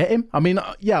tricky to get him. I mean,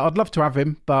 yeah, I'd love to have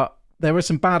him, but there are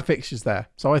some bad fixtures there.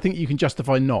 So I think you can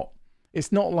justify not.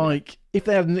 It's not like if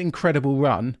they have an incredible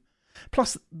run,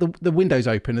 plus the window's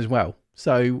open as well.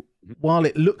 So while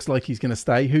it looks like he's going to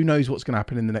stay, who knows what's going to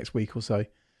happen in the next week or so.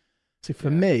 So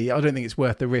for me, I don't think it's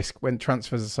worth the risk when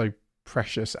transfers are so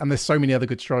precious and there's so many other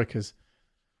good strikers.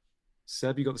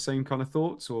 Seb, you got the same kind of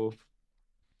thoughts, or?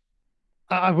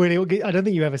 I don't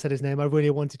think you ever said his name. I really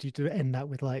wanted you to end that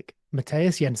with like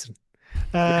Matthias Jensen.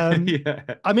 I mean,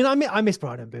 I miss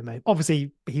Brian Mbeumo.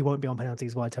 Obviously, he won't be on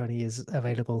penalties while Tony is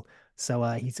available. So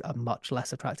he's a much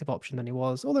less attractive option than he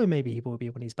was, although maybe he will be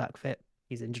when he's back fit.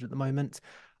 He's injured at the moment.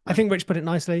 I think Rich put it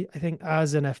nicely. I think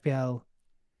as an FPL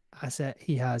asset,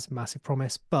 he has massive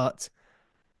promise, but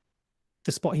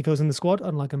the spot he fills in the squad,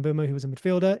 unlike Mbeumo, who was a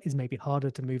midfielder, is maybe harder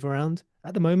to move around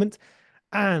at the moment.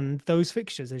 And those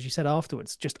fixtures, as you said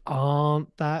afterwards, just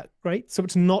aren't that great. So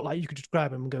it's not like you could just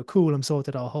grab him and go, cool, I'm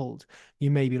sorted, I'll hold.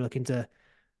 You may be looking to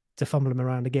fumble him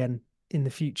around again in the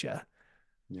future.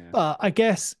 Yeah. But I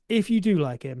guess if you do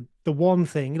like him, the one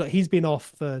thing, like he's been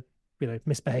off for,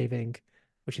 misbehaving,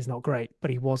 which is not great, but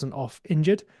he wasn't off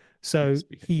injured. So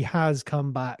he has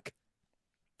come back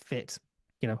fit.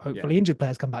 Hopefully injured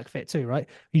players come back fit too, right?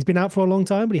 He's been out for a long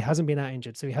time, but he hasn't been out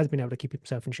injured. So he has been able to keep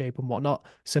himself in shape and whatnot.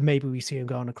 So maybe we see him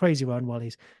go on a crazy run while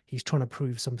he's trying to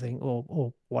prove something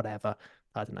or whatever.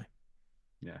 I don't know.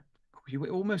 Yeah. You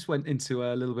almost went into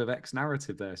a little bit of X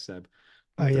narrative there, Seb.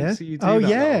 Oh, yeah?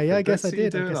 I guess I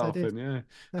did. Yeah.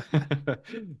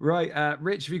 Right.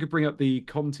 Rich, if you could bring up the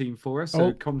com team for us.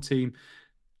 So com team.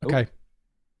 Okay.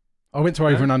 I went to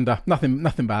over and under.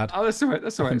 Nothing bad. Oh, that's all right.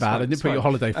 Nothing bad. I didn't put your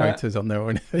holiday photos on there or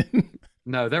anything.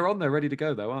 No, they're on there ready to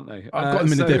go, though, aren't they? I've got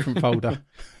them in a different folder.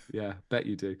 Yeah, bet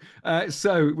you do.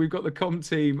 So we've got the com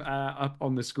team up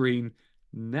on the screen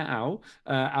now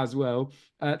as well.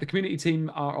 The community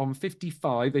team are on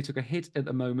 55. They took a hit at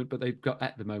the moment, but they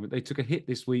took a hit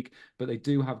this week, but they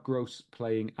do have Gross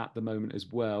playing at the moment as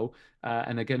well.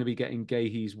 And they're going to be getting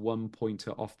Gahey's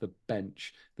 1-pointer off the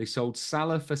bench. They sold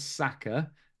Salah for Saka,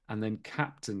 and then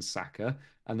captain Saka,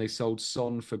 and they sold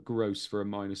Son for Gross for a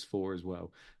 -4 as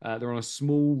well. They're on a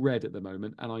small red at the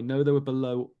moment, and I know they were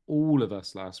below all of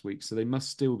us last week, so they must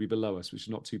still be below us, which is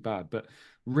not too bad. But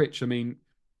Rich, I mean,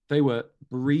 they were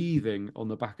breathing on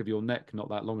the back of your neck not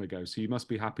that long ago, so you must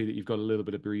be happy that you've got a little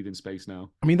bit of breathing space now.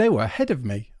 I mean, they were ahead of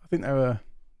me. I think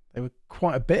they were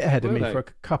quite a bit ahead of me for a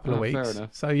couple of weeks. Fair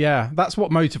enough. So yeah, that's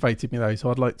what motivated me though. So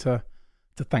I'd like to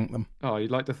thank them. Oh, you'd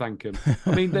like to thank them.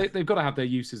 I mean, they've got to have their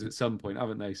uses at some point,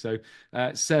 haven't they? So,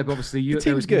 Seb, obviously, the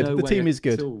team's good. The team is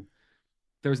good.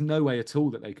 There is no way at all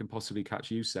that they can possibly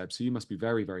catch you, Seb. So you must be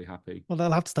very, very happy. Well,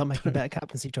 they'll have to start making better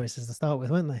captaincy choices to start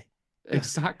with, won't they?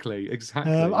 Exactly.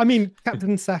 I mean,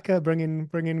 Captain Saka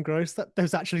bringing Gross.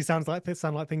 Those actually sound like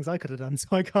things I could have done. So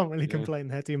I can't really complain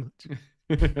there too much.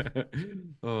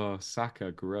 Oh,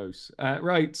 Saka, gross.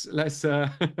 Right, let's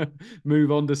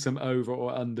move on to some over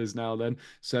or unders now then.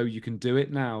 So you can do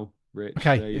it now, Rich.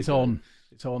 Okay, it's on.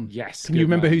 Yes. Can you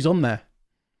remember who's on there?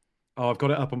 Oh, I've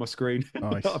got it up on my screen.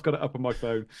 Nice. I've got it up on my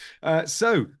phone.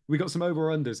 So we got some over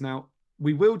or unders. Now,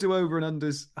 we will do over and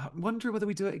unders. I'm wondering whether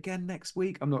we do it again next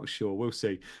week. I'm not sure. We'll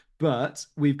see. But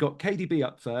we've got KDB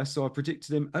up first. So I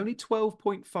predicted him only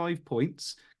 12.5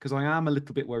 points because I am a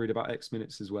little bit worried about X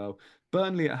minutes as well.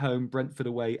 Burnley at home, Brentford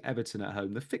away, Everton at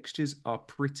home. The fixtures are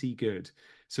pretty good.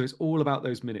 So it's all about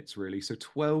those minutes, really. So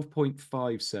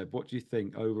 12.5, Seb. What do you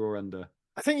think, over or under?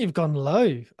 I think you've gone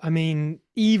low. I mean,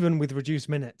 even with reduced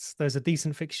minutes, those are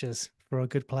decent fixtures for a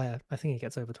good player. I think he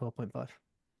gets over 12.5.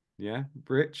 Yeah,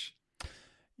 Rich?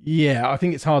 Yeah, I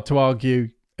think it's hard to argue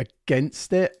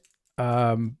against it.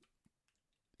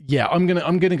 Yeah, I'm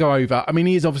gonna go over. I mean,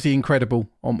 he is obviously incredible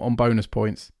on bonus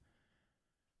points.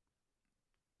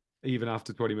 Even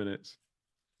after 20 minutes.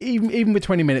 Even with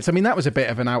 20 minutes, I mean, that was a bit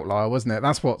of an outlier, wasn't it?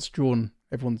 That's what's drawn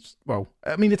everyone's. Well,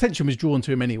 I mean, attention was drawn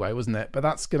to him anyway, wasn't it? But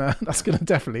that's gonna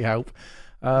definitely help.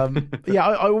 Yeah,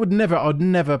 I'd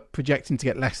never project him to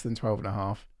get less than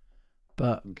 12.5.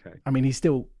 But okay. I mean, he's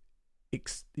still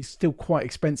quite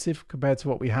expensive compared to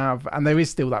what we have, and there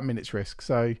is still that minutes risk.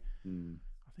 So I think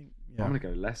I'm going to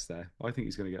go less there. I think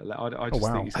he's going to get less. I think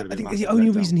he's going to be. I think the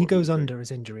only reason he goes under is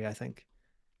injury. I think.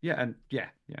 Yeah, and yeah.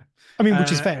 I mean,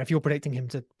 which is fair if you're predicting him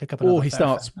to pick up another. Or he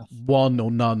starts one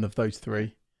or none of those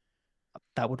three.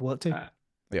 That would work too.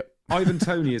 Yep. Ivan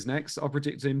Toney is next. I'll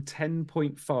predict him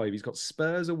 10.5. He's got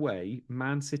Spurs away,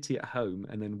 Man City at home,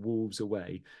 and then Wolves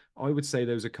away. I would say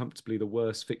those are comfortably the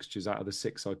worst fixtures out of the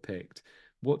 6 I picked.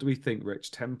 What do we think, Rich?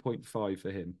 10.5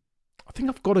 for him. I think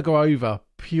I've got to go over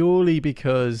purely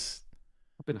because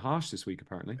I've been harsh this week,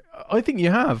 apparently. I think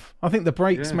you have. I think the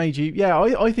breaks made you. Yeah,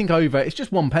 I think over. It's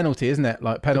just one penalty, isn't it?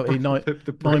 Like penalty,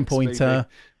 the 9-pointer.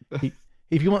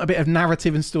 If you want a bit of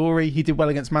narrative and story, he did well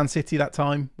against Man City that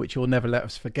time, which you'll never let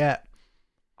us forget.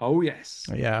 Oh, yes.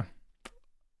 Yeah.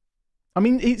 I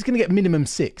mean, he's going to get minimum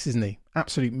 6, isn't he?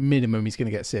 Absolute minimum, he's going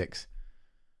to get 6.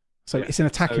 So it's an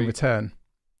attack and return.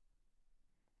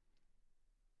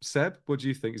 Seb, what do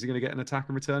you think? Is he going to get an attack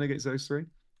and return against those 3?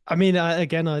 I mean,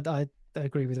 again, I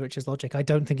agree with Richard's logic. I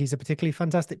don't think he's a particularly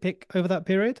fantastic pick over that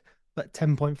period, but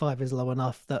 10.5 is low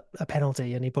enough that a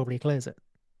penalty and he probably clears it.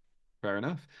 Fair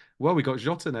enough. Well, we got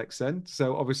Jota next then.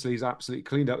 So obviously he's absolutely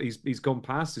cleaned up. He's gone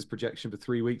past his projection for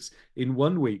 3 weeks in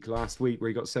 1 week last week where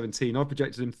he got 17. I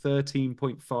projected him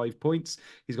 13.5 points.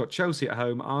 He's got Chelsea at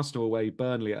home, Arsenal away,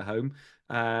 Burnley at home.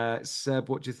 Seb,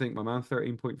 what do you think, my man?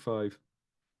 13.5.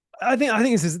 I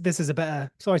think this is a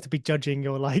better. Sorry to be judging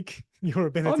your ability.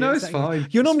 Oh no, it's fine.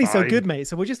 You're normally so good, mate.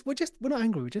 So we're not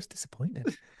angry. We're just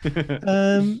disappointed.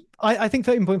 I think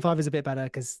 13.5 is a bit better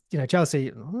because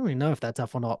Chelsea. I don't really know if they're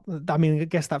tough or not. I mean, I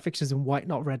guess that fixture's in white,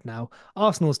 not red now.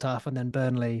 Arsenal's tough, and then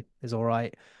Burnley is all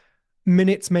right.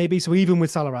 Minutes maybe. So even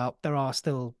with Salah out, there are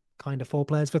still kind of 4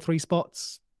 players for 3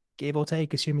 spots, give or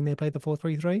take, assuming they play the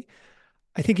 4-3-3.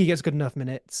 I think he gets good enough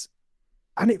minutes.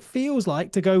 And it feels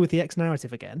like, to go with the X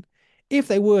narrative again, if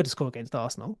they were to score against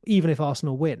Arsenal, even if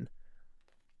Arsenal win,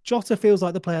 Jota feels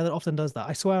like the player that often does that.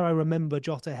 I swear I remember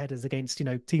Jota headers against,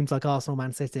 teams like Arsenal,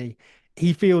 Man City.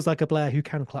 He feels like a player who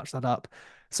can clutch that up.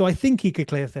 So I think he could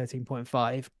clear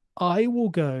 13.5. I will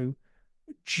go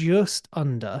just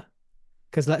under,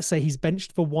 because let's say he's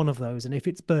benched for one of those, and if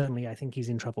it's Burnley, I think he's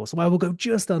in trouble. So I will go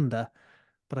just under,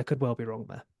 but I could well be wrong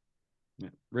there. Yeah.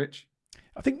 Rich?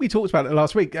 I think we talked about it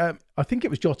last week. I think it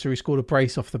was Jota who scored a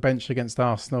brace off the bench against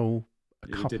Arsenal a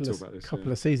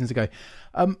couple of seasons ago.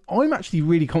 I'm actually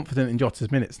really confident in Jota's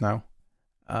minutes now,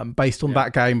 based on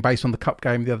that game, based on the cup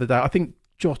game the other day. I think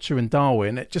Jota and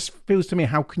Darwin, it just feels to me,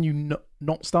 how can you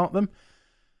not start them?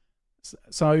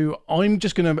 So I'm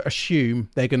just going to assume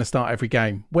they're going to start every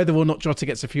game. Whether or not Jota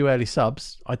gets a few early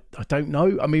subs, I don't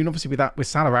know. I mean, obviously with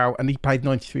Salah out, and he played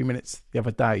 93 minutes the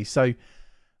other day, so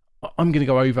I'm going to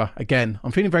go over again.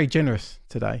 I'm feeling very generous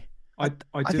today. I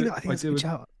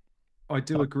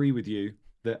do agree with you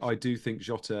that I do think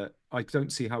Jota, I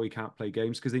don't see how he can't play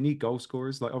games because they need goal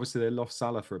scorers. Like obviously they lost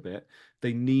Salah for a bit.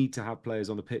 They need to have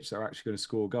players on the pitch that are actually going to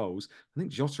score goals. I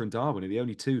think Jota and Darwin are the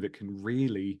only 2 that can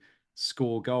really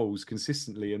score goals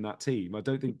consistently in that team. I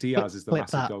don't think Diaz is the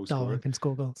massive goal scorer. Darwin can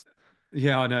score goals.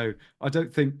 Yeah, I know. I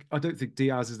don't think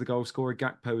Diaz is the goal scorer.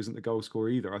 Gakpo isn't the goal scorer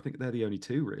either. I think they're the only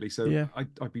 2 really. So yeah.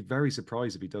 I'd be very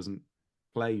surprised if he doesn't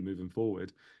play moving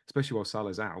forward, especially while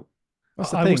Salah's out.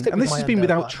 That's the thing. And this has been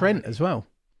without Trent as well.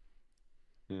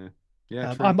 Yeah.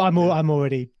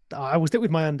 I will stick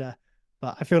with my under,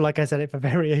 but I feel like I said it for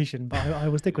variation. But I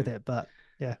will stick with it. But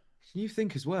yeah. You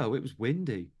think as well, it was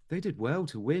windy. They did well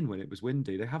to win when it was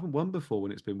windy. They haven't won before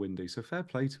when it's been windy, so fair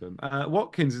play to them.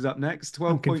 Watkins is up next,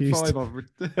 12.5.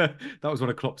 That was one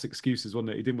of Klopp's excuses,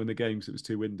 wasn't it? He didn't win the game because it was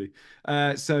too windy.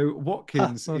 So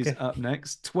Watkins is up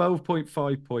next,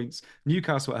 12.5 points.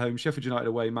 Newcastle at home, Sheffield United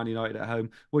away, Man United at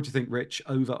home. What do you think, Rich?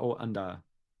 Over or under?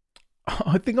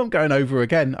 I think I'm going over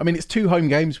again. I mean, it's 2 home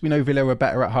games. We know Villa are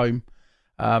better at home.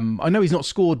 I know he's not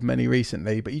scored many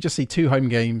recently, but you just see 2 home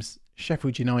games.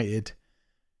 Sheffield United,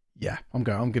 yeah, I'm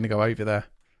going to go over there.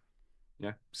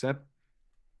 Yeah, Seb.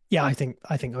 Yeah, I think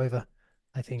over.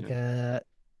 I think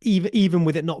even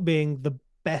with it not being the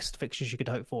best fixtures you could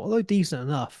hope for, although decent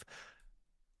enough,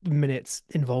 minutes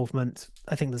involvement,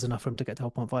 I think there's enough for him to get to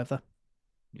 12.5 there.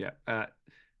 Yeah,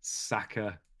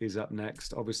 Saka is up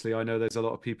next. Obviously, I know there's a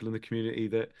lot of people in the community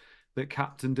that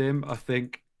captained him. I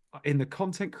think in the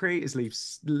Content Creators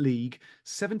League,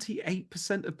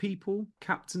 78% of people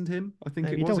captained him. I think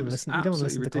You it don't was listen absolutely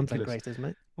to content ridiculous. creators,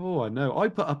 mate. Oh, I know. I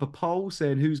put up a poll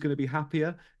saying who's going to be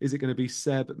happier. Is it going to be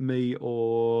Seb, me,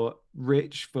 or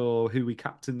Rich for who we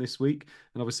captain this week?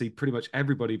 And obviously, pretty much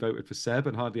everybody voted for Seb,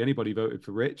 and hardly anybody voted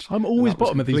for Rich. I'm always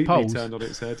bottom of these polls. Turned on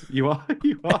its head. You are.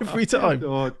 You are every time.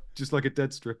 Oh, just like a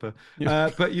dead stripper.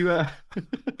 Yeah. But you are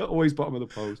always bottom of the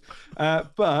polls.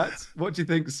 But what do you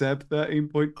think, Seb?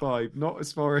 13.5. Not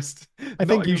as Forest. I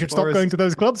think you should stop going to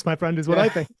those clubs, my friend. Is what I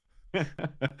think.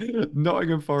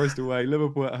 Nottingham Forest away,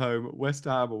 Liverpool at home, West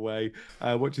Ham away.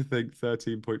 What do you think?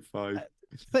 13.5.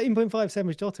 13.5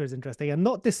 Sandwich Jota is interesting, and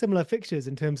not dissimilar fixtures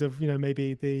in terms of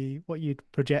maybe what you'd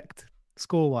project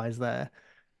score wise there.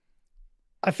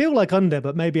 I feel like under,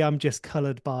 but maybe I'm just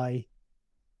coloured by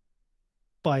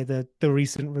the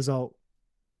recent result.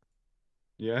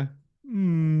 Yeah.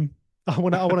 I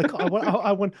want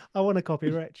to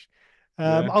copy Rich.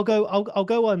 I'll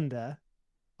go under.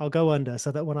 I'll go under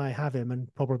so that when I have him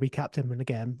and probably captain him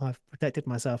again, I've protected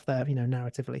myself there,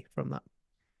 narratively from that.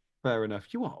 Fair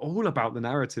enough. You are all about the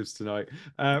narratives tonight.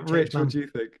 Rich, what do you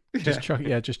think? Just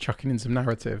chucking in some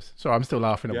narratives. So I'm still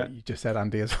laughing at what you just said,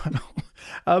 Andy, as well.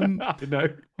 I know.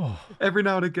 Every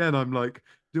now and again, I'm like,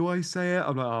 do I say it?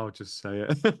 I'm like, I'll just say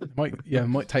it.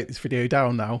 might take this video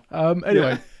down now.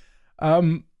 Anyway,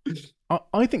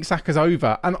 I think Saka's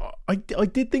over. And I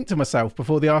did think to myself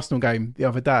before the Arsenal game the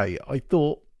other day, I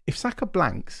thought, if Saka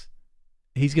blanks,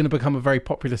 he's going to become a very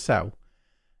popular sell.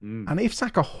 And if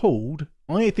Saka hauled,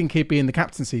 I think he'd be in the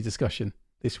captaincy discussion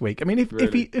this week. I mean,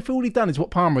 if all he'd done is what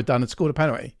Palmer had done and scored a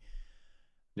penalty,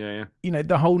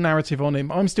 the whole narrative on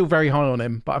him, I'm still very high on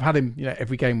him, but I've had him,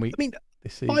 every game week. I mean,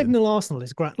 this season. 5-0 Arsenal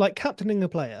is great. Like captaining a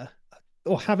player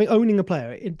or owning a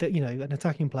player, an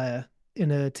attacking player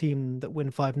in a team that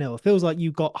win 5-0, it feels like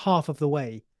you got half of the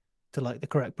way to like the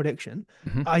correct prediction.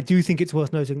 I do think it's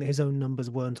worth noting that his own numbers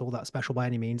weren't all that special by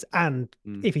any means. And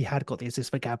if he had got the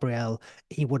assist for Gabriel,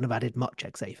 he wouldn't have added much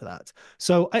XA for that.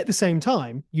 So at the same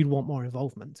time, you'd want more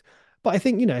involvement. But I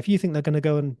think, if you think they're going to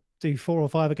go and do 4 or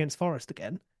 5 against Forest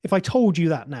again, if I told you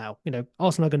that now,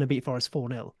 Arsenal are going to beat Forest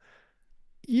 4-0,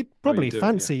 you'd probably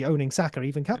fancy owning Saka,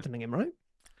 even captaining him, right?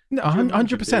 No,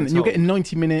 100%. And you're getting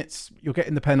 90 minutes. You're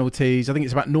getting the penalties. I think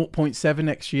it's about 0.7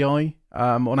 XGI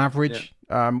on average,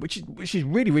 which is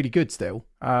really, really good still.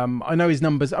 I know his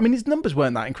numbers. I mean, his numbers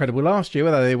weren't that incredible last year,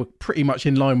 whether they were pretty much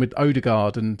in line with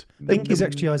Odegaard. And I think his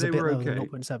XGI is a bit lower than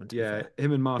 0.7. Yeah,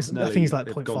 him and Martinelli. I think he's like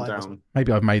 0.5.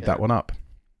 Maybe I've made that one up.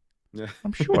 Yeah,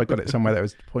 I'm sure I got it somewhere that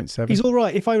was 0.7. He's all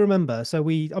right, if I remember. So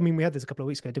we had this a couple of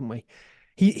weeks ago, didn't we?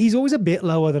 He's always a bit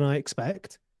lower than I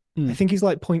expect. I think he's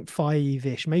like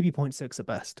 0.5-ish, maybe 0.6 at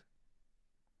best.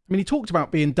 I mean, he talked about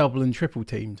being double and triple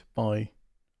teamed by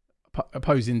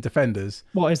opposing defenders.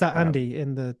 What is that, Andy,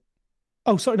 in the...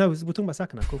 Oh, sorry, no, we're talking about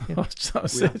Saka now. Cool. Yeah. I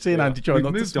was seeing Andy trying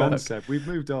not to smirk. We've moved on, Seb. We've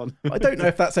moved on. I don't know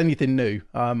if that's anything new.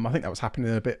 I think that was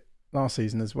happening a bit last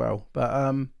season as well. But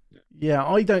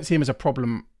I don't see him as a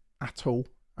problem at all.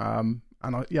 And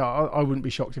I wouldn't be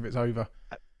shocked if it's over.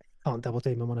 Can't double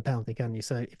team him on a penalty, can you?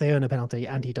 So if they earn a penalty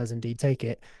and he does indeed take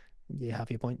it, you have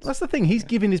your points. That's the thing. He's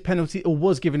giving his penalty, or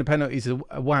was giving the penalties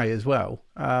away as well.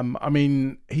 I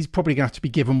mean, he's probably going to have to be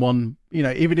given one.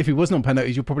 Even if he wasn't on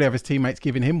penalties, you'll probably have his teammates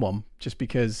giving him one just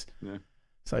because. Yeah.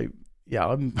 So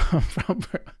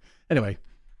anyway.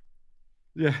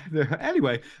 Yeah.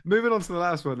 Anyway, moving on to the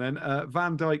last one then.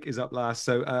 Van Dijk is up last.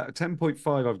 So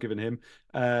 10.5 I've given him.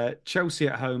 Chelsea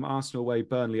at home, Arsenal away,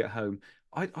 Burnley at home.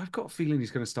 I've got a feeling he's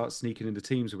going to start sneaking into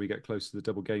teams when we get close to the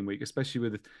double game week, especially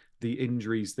with the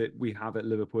injuries that we have at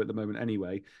Liverpool at the moment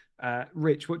anyway.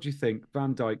 Rich, what do you think?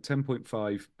 Van Dijk,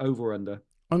 10.5, over or under?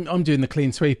 I'm doing the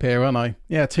clean sweep here, aren't I?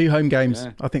 Yeah, 2 home games.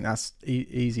 Yeah. I think that's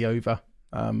easy over,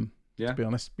 to be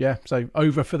honest. Yeah, so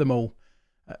over for them all.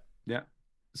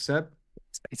 Seb?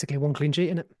 It's basically 1 clean sheet,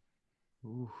 isn't it?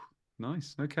 Ooh,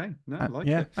 nice. Okay. No, I like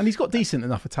it. And he's got decent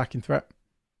enough attacking threat.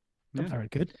 Yeah. Very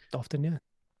good. Often, yeah.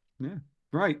 Yeah.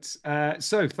 Right.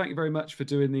 So thank you very much for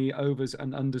doing the overs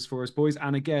and unders for us, boys.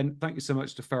 And again, thank you so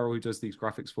much to Farrell, who does these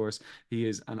graphics for us. He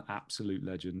is an absolute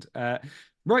legend.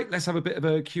 Right. Let's have a bit of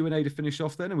a Q&A to finish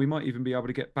off then. And we might even be able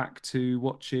to get back to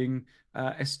watching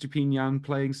Estupinian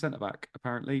playing centre-back,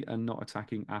 apparently, and not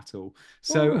attacking at all.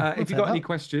 So if you've got any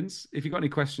questions,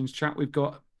 chat.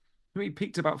 We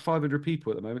peaked about 500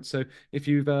 people at the moment. So if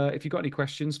you've got any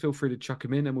questions, feel free to chuck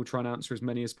them in and we'll try and answer as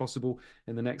many as possible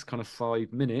in the next kind of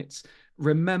 5 minutes.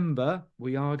 Remember,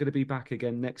 we are going to be back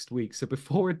again next week. So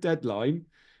before a deadline,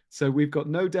 So we've got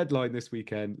no deadline this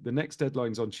weekend. The next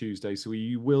deadline's on Tuesday, so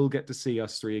you will get to see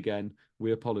us three again.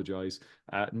 We apologise.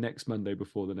 Next Monday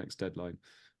before the next deadline.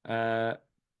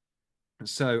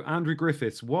 So Andrew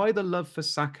Griffiths, why the love for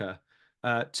Saka?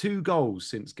 2 goals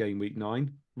since game week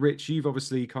 9. Rich, you've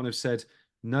obviously kind of said,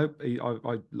 nope,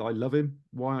 I love him.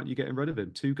 Why aren't you getting rid of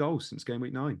him? 2 goals since game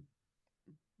week 9.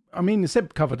 I mean,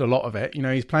 Seb covered a lot of it. You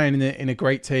know, he's playing in a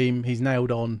great team. He's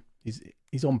nailed on.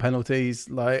 He's on penalties.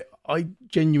 Like, I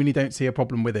genuinely don't see a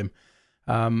problem with him.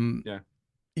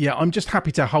 Yeah, I'm just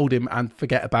happy to hold him and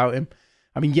forget about him.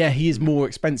 I mean, yeah, he is more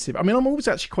expensive. I mean, I'm always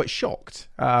actually quite shocked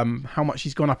how much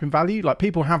he's gone up in value. Like,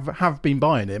 people have been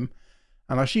buying him,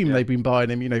 and I assume they've been buying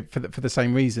him, you know, for the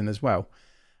same reason as well.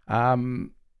 I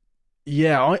don't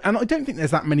think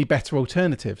there's that many better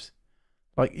alternatives.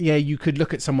 Like, yeah, you could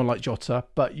look at someone like Jota,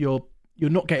 but you're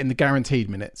not getting the guaranteed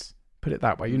minutes. Put it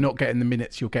that way. You're not getting the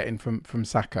minutes you're getting from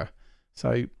Saka.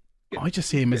 So I just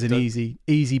see him as an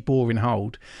easy, boring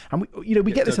hold. And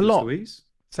we get this a lot. Luiz.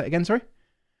 Say it again, sorry?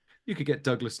 You could get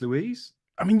Douglas Luiz.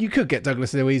 I mean, you could get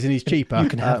Douglas Luiz and he's cheaper. You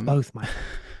can have both, mate.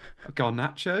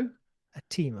 Garnacho. A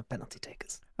team of penalty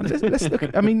takers. And let's look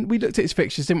at, I mean, we looked at his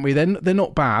fixtures, didn't we? They're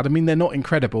not bad. I mean, they're not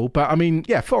incredible. But, I mean,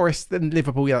 yeah, Forest, then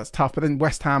Liverpool, yeah, that's tough. But then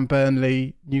West Ham,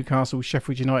 Burnley, Newcastle,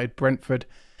 Sheffield United, Brentford.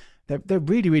 They're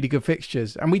really, really good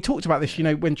fixtures. And we talked about this, you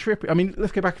know, when Trippier... I mean,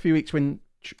 let's go back a few weeks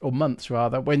or months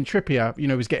rather, when Trippier, you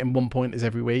know, was getting 1-pointers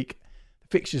every week. The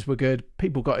fixtures were good.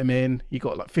 People got him in. He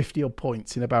got like 50-odd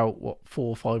points in about, 4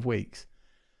 or 5 weeks.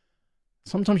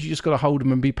 Sometimes you just got to hold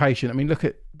them and be patient. I mean, look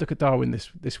at Darwin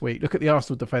this week. Look at the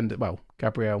Arsenal defender. Well,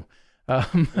 Gabriel. I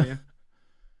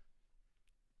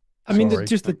mean,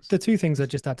 just the two things I'd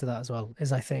just add to that as well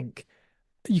is, I think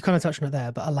you kind of touched on it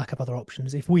there, but a lack of other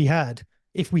options. If we had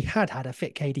had a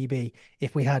fit KDB,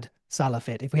 if we had Salah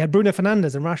fit, if we had Bruno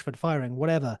Fernandes and Rashford firing,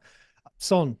 whatever,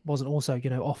 Son wasn't also, you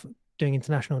know, off doing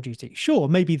international duty. Sure,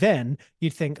 maybe then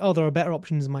you'd think, oh, there are better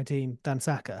options in my team than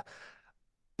Saka.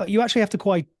 But you actually have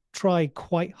to try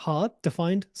quite hard to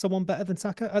find someone better than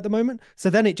Saka at the moment. So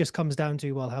then it just comes down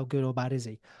to, well, how good or bad is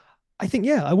he? I think,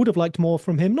 yeah, I would have liked more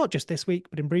from him, not just this week,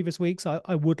 but in previous weeks.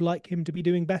 I would like him to be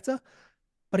doing better,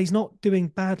 but he's not doing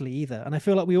badly either. And I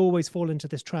feel like we always fall into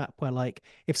this trap where, like,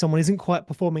 if someone isn't quite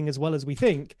performing as well as we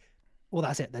think, well,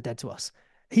 that's it, they're dead to us.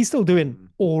 He's still doing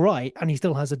all right, and he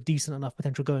still has a decent enough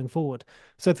potential going forward.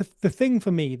 So the thing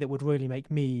for me that would really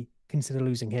make me consider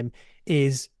losing him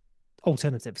is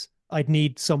alternatives. I'd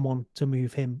need someone to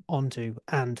move him onto,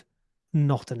 and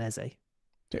not an Eze.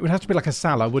 It would have to be like a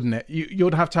Salah, wouldn't it?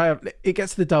 You'd have to have, it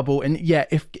gets the double, and yeah,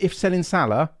 if selling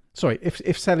Saka, or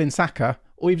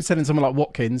even selling someone like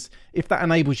Watkins, if that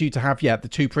enables you to have the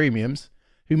 2 premiums,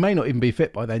 who may not even be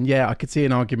fit by then, I could see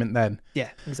an argument then. Yeah,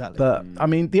 exactly. But I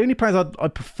mean, the only players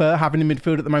I'd prefer having in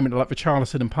midfield at the moment are like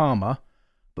Richarlison and Palmer,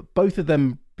 but both of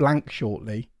them blank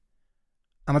shortly,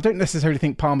 and I don't necessarily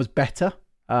think Palmer's better.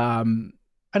 And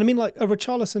I mean, like a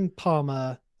Richarlison,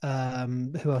 Palmer,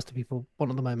 who else do people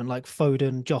want at the moment? Like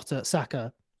Foden, Jota,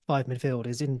 Saka, 5 midfield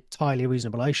is entirely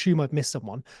reasonable. I assume I've missed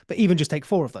someone, but even just take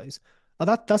 4 of those.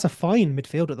 That's a fine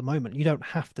midfield at the moment. You don't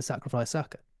have to sacrifice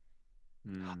Saka.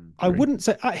 I wouldn't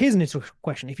say... here's an interesting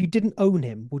question. If you didn't own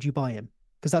him, would you buy him?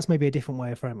 Because that's maybe a different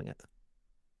way of framing it.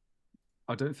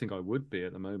 I don't think I would be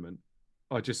at the moment.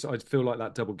 I feel like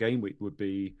that double game week would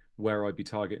be where I'd be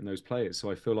targeting those players.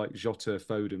 So I feel like Jota,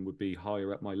 Foden would be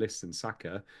higher up my list than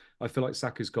Saka. I feel like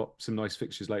Saka's got some nice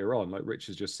fixtures later on, like Rich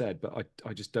has just said, but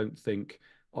I just don't think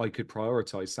I could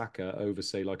prioritise Saka over,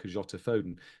 say, like a Jota,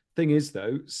 Foden. Thing is,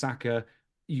 though, Saka,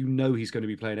 you know he's going to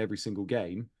be playing every single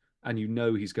game, and you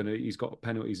know he's got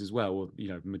penalties as well, or, you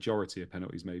know, majority of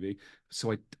penalties maybe.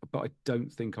 So but I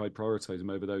don't think I'd prioritise him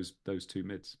over those 2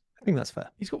 mids. I think that's fair.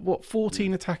 He's got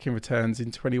 14 attacking returns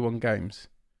in 21 games.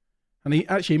 And he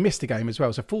actually missed a game as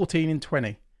well, so 14 in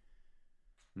 20.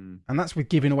 And that's with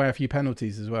giving away a few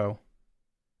penalties as well.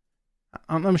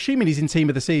 I'm assuming he's in team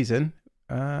of the season,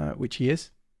 which he is.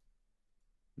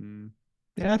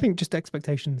 Yeah, I think just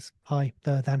expectations high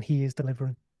than he is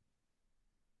delivering.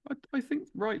 I think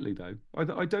rightly, though.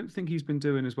 I don't think he's been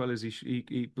doing as well as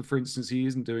he for instance, he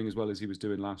isn't doing as well as he was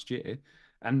doing last year.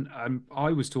 And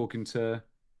I was talking to,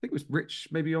 I think it was Rich,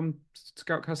 maybe on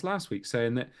Scoutcast last week,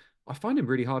 saying that I find him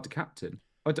really hard to captain.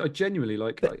 I genuinely,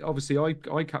 like, obviously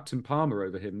I captain Palmer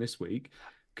over him this week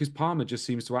because Palmer just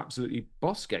seems to absolutely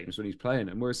boss games when he's playing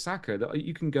them. Whereas Saka, that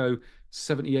you can go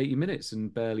 70, 80 minutes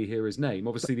and barely hear his name.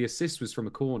 Obviously the assist was from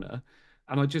a corner.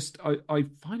 And I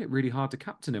find it really hard to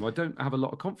captain him. I don't have a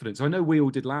lot of confidence. I know we all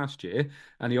did last year,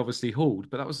 and he obviously hauled,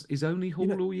 but that was his only haul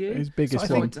all year. His biggest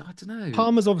so I don't know.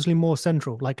 Palmer's obviously more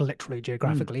central, like literally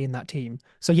geographically in that team.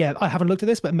 So yeah, I haven't looked at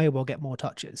this, but may well get more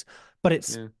touches. But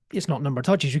it's not number of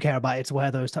touches you care about; it's where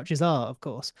those touches are, of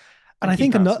course. And I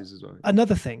think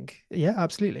another thing, yeah,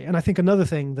 absolutely. And I think another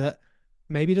thing that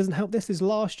maybe doesn't help this is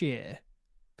last year.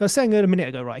 I was saying a minute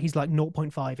ago, right? He's like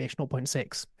 0.5-ish,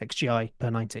 0.6 XGI per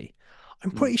 90.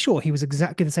 I'm pretty sure he was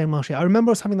exactly the same last year. I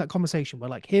remember us having that conversation where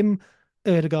like him,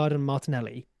 Ødegaard and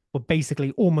Martinelli were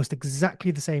basically almost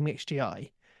exactly the same XGI.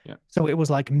 Yeah. So it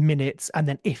was like minutes and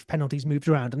then if penalties moved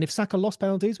around. And if Saka lost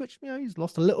penalties, which, he's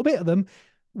lost a little bit of them,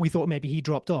 we thought maybe he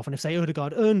dropped off. And if, say,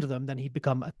 Ødegaard earned them, then he'd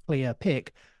become a clear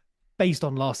pick based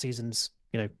on last season's,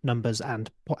 numbers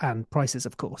and prices,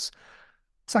 of course.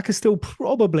 Saka still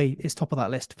probably is top of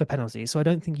that list for penalties. So I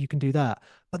don't think you can do that.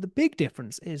 But the big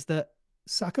difference is that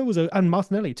Saka and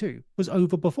Martinelli too, was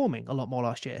overperforming a lot more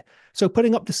last year. So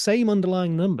putting up the same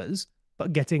underlying numbers,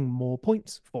 but getting more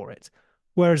points for it.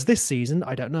 Whereas this season,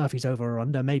 I don't know if he's over or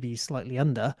under, maybe he's slightly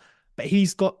under, but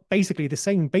he's got basically the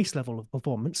same base level of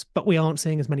performance, but we aren't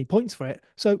seeing as many points for it.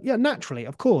 So yeah, naturally,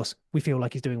 of course, we feel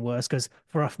like he's doing worse because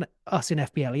for us in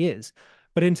FPL, he is.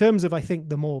 But in terms of, I think,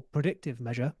 the more predictive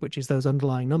measure, which is those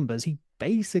underlying numbers, he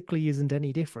basically isn't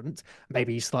any different.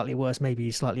 Maybe he's slightly worse, maybe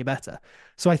he's slightly better.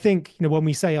 So I think, when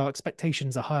we say our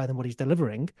expectations are higher than what he's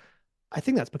delivering, I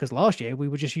think that's because last year we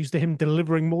were just used to him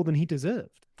delivering more than he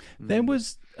deserved. There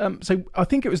was, so I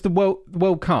think it was the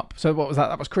World Cup. So what was that?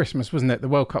 That was Christmas, wasn't it? The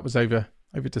World Cup was over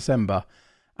December.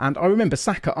 And I remember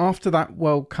Saka after that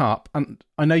World Cup, and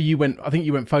I know you went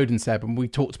Foden, Seb, and we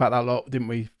talked about that a lot, didn't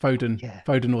we?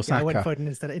 Foden or Saka. I went Foden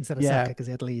instead of Saka because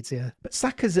he had Leeds, yeah. But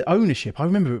Saka's ownership, I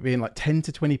remember it being like 10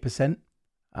 to 20%.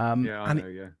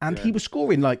 And he was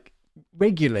scoring like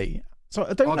regularly. So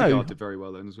I don't know. Odegaard did very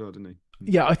well then as well, didn't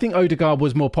he? Yeah, I think Ødegaard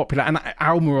was more popular, and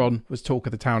Almiron was talk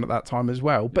of the town at that time as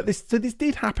well. But this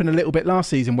did happen a little bit last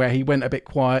season where he went a bit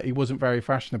quiet. He wasn't very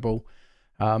fashionable.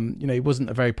 He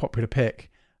wasn't a very popular pick.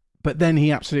 But then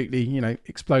he absolutely,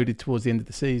 exploded towards the end of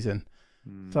the season.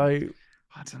 So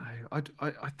I don't know.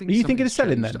 I think. Are you thinking of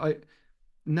selling then?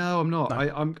 No, I'm not. No.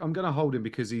 I'm going to hold him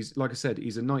because he's, like I said,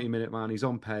 he's a 90-minute man. He's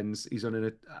on pens. He's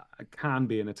on can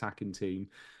be an attacking team.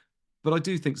 But I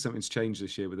do think something's changed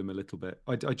this year with him a little bit.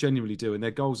 I genuinely do, and their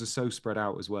goals are so spread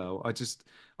out as well.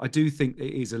 I do think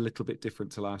it is a little bit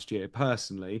different to last year,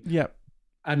 personally. Yeah.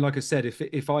 And like I said,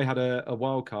 if I had a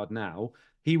wild card now,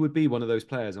 he would be one of those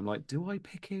players. I'm like, do I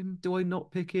pick him? Do I not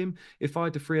pick him? If I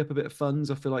had to free up a bit of funds,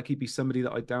 I feel like he'd be somebody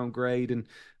that I'd downgrade. And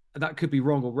that could be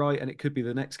wrong or right. And it could be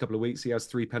the next couple of weeks he has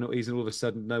 3 penalties and all of a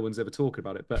sudden no one's ever talking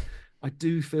about it. But I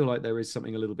do feel like there is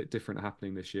something a little bit different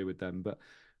happening this year with them. But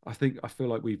I feel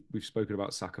like we've spoken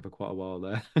about Saka for quite a while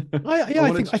there.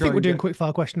 I think we're doing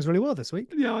quick-fire questions really well this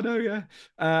week. Yeah, I know, yeah.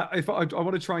 I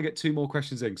want to try and get 2 more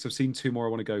questions in because I've seen 2 more I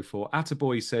want to go for.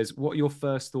 Attaboy says, what are your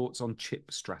first thoughts on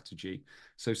chip strategy?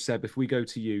 So, Seb, if we go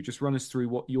to you, just run us through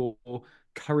what you're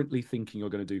currently thinking you're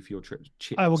going to do for your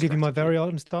chip I will give you my very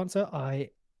honest answer.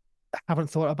 I haven't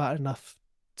thought about it enough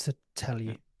to tell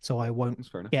you, so I won't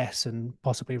guess and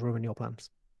possibly ruin your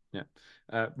plans. Yeah.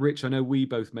 Rich, I know we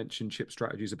both mentioned chip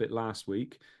strategies a bit last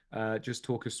week. Just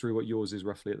talk us through what yours is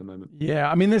roughly at the moment.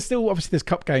 Yeah, I mean, there's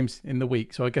cup games in the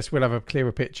week, so I guess we'll have a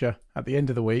clearer picture at the end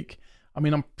of the week. I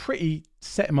mean, I'm pretty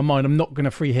set in my mind. I'm not going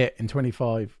to free hit in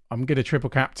 25. I'm going to triple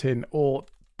captain or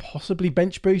possibly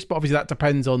bench boost, but obviously that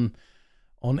depends on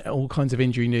all kinds of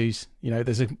injury news.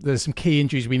 There's some key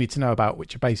injuries we need to know about,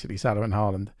 which are basically Salah and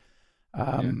Haaland.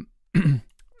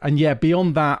 And yeah,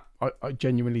 beyond that, I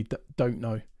genuinely don't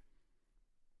know.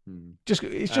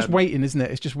 It's just waiting, isn't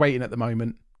it? It's just waiting at the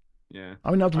moment. Yeah.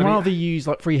 I mean, I'd rather use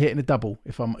like free hit in a double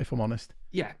if I'm honest.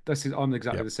 Yeah, I'm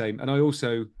exactly the same. And I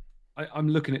also I'm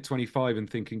looking at 25 and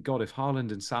thinking, God, if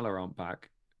Haaland and Salah aren't back,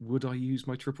 would I use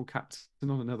my triple captain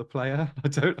on another player? I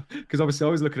don't, because obviously I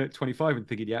was looking at 25 and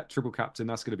thinking, yeah, triple captain,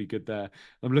 that's going to be good there.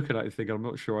 I'm looking at it and thinking, I'm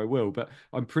not sure I will, but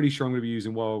I'm pretty sure I'm going to be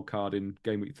using wild card in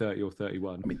game week 30 or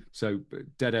 31. I mean, so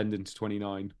dead end into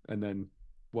 29 and then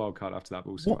wild card after that.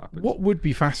 We'll see what happens. What would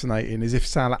be fascinating is if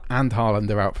Salah and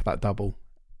Haaland are out for that double.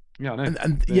 Yeah, I know.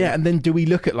 And then do we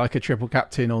look at like a triple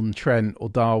captain on Trent or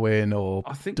Darwin or De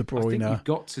Bruyne? I think you've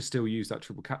got to still use that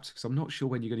triple captain because I'm not sure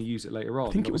when you're going to use it later on.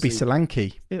 I think it would be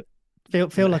Solanke.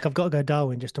 Feel like I've got to go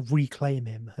Darwin just to reclaim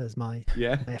him as my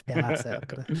FPL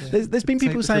asset. There's been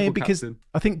people saying because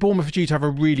I think Bournemouth are due to have a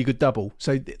really good double,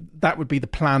 so that would be the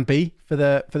plan B for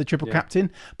the triple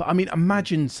captain. But I mean,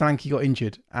 imagine Solanke got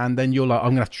injured and then you're like, I'm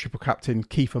going to have to triple captain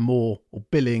Kiefer Moore or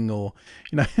Billing or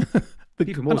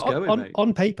Kiefer Moore's going, mate.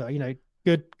 On paper,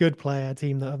 good player,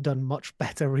 team that have done much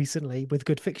better recently with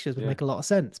good fixtures would make a lot of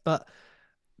sense. But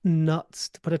nuts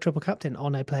to put a triple captain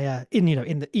on a player in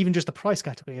even just the price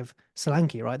category of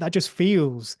Solanke, right? That just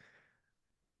feels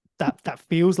that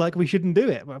feels like we shouldn't do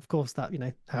it. But of course, that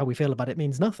how we feel about it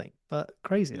means nothing. But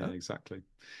crazy. Yeah, exactly.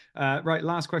 Right,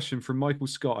 last question from Michael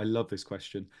Scott. I love this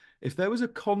question. If there was a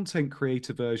content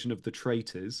creator version of the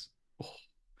Traitors,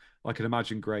 I can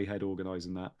imagine Greyhead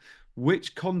organising that.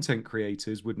 Which content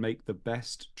creators would make the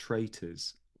best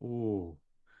Traitors? Oh,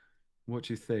 what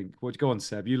do you think? Go on,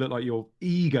 Seb. You look like you're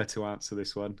eager to answer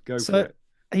this one. Go for it.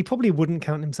 He probably wouldn't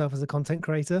count himself as a content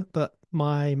creator, but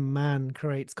my man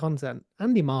creates content.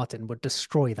 Andy Martin would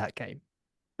destroy that game.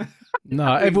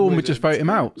 No, everyone would just vote him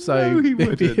out. So no, he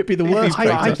wouldn't. It'd be the worst.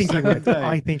 I think he would.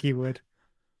 I think he would.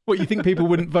 What, you think people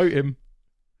wouldn't vote him?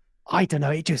 I don't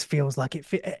know. It just feels like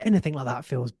anything like that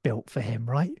feels built for him,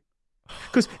 right?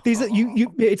 Because these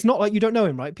it's not like you don't know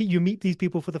him, right? You meet these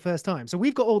people for the first time. So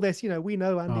we've got all this, we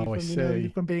know Andy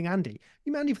from being Andy.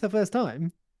 You met Andy for the first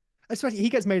time. Especially he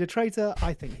gets made a traitor.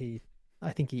 I think he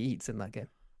eats in that game.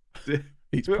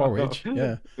 Eats porridge.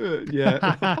 Yeah.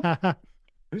 Yeah.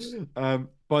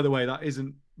 By the way, that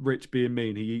isn't Rich being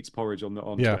mean. He eats porridge on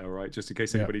Twitter, right? Just in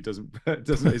case anybody isn't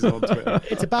on Twitter.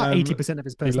 It's about 80% of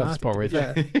his personality. He loves porridge.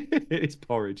 Yeah. It's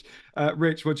porridge.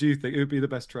 Rich, what do you think? Who would be the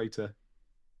best traitor?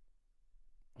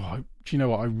 Oh, do you know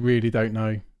what? I really don't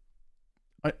know.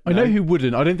 I know who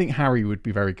wouldn't. I don't think Harry would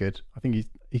be very good. I think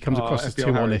he comes across as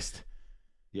too honest.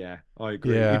 Yeah, I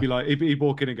agree. Yeah. He'd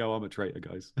walk in and go, "I'm a traitor,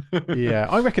 guys." Yeah,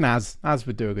 I reckon Az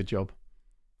would do a good job.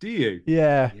 Do you?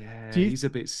 Yeah. Yeah. He's a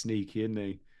bit sneaky, isn't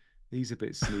he? He's a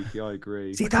bit sneaky. I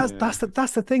agree. See, that's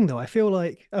the thing, though. I feel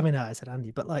like, I mean, I said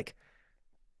Andy, but like,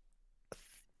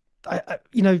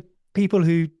 people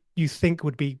who you think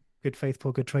would be good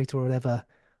faithful, good traitor, or whatever,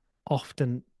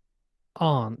 often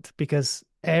aren't, because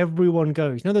everyone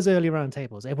goes. Those early round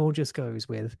tables, everyone just goes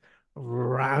with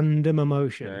random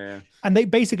emotion, and they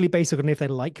basically base it on if they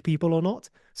like people or not.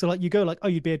 So like you go like, oh,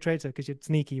 you'd be a traitor because you're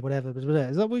sneaky, whatever.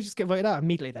 So we just get voted out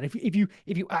immediately. Then if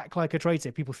you act like a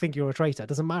traitor, people think you're a traitor. It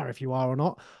doesn't matter if you are or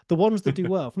not. The ones that do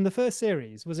well from the first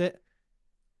series, was it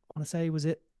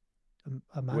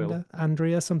Amanda,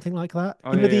 Andrea, something like that.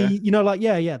 Oh,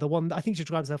 the one, I think she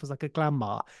described herself as like a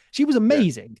glamour. She was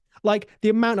amazing. Like the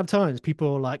amount of times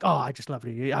people were like, "Oh, I just love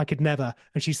you. I could never,"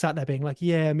 and she sat there being like,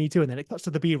 "Yeah, me too." And then it cuts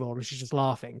to the B-roll and she's just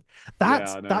laughing.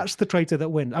 That's the traitor that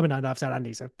wins. I mean, I know I've said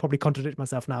Andy, so I probably contradict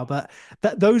myself now, but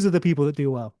those are the people that do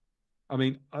well. I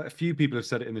mean, a few people have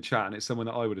said it in the chat, and it's someone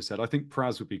that I would have said. I think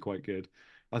Praz would be quite good.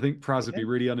 I think Praz would be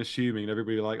really unassuming, and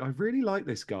everybody would be like, I really like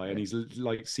this guy, and he's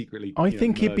like secretly. I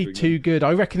think he'd be too good.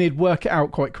 I reckon he'd work it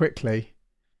out quite quickly.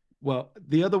 Well,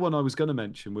 the other one I was going to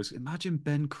mention was, imagine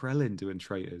Ben Krellin doing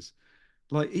traitors.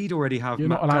 Like, he'd already have. You're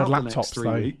Matt not allowed out laptops, the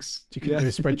next 3 weeks. You can do a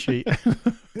spreadsheet.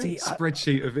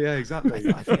 Spreadsheet of exactly.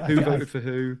 Who voted for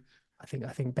who? I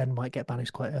think Ben might get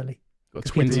banished quite early. Got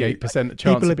 28%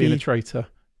 chance of being a traitor.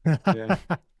 Yeah.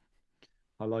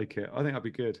 I like it. I think that'd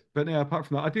be good. But yeah, apart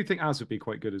from that, I do think Az would be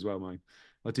quite good as well, mate.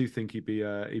 I do think he'd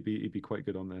be quite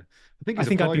good on there. I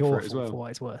think I'd be for awful it as well. for what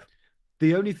it's worth.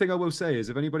 The only thing I will say is,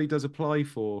 if anybody does apply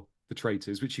for the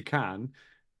traitors, which you can,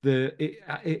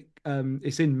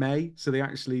 it's in May, so they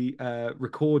actually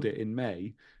record it in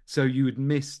May. So you would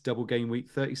miss double game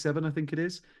week 37, I think it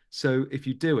is. So if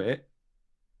you do it,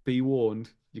 be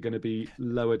warned, you're going to be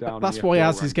lower down. That's why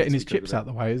Az is getting his chips out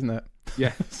the way, isn't it?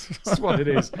 Yeah, that's what it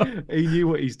is. He knew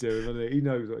what he's doing. He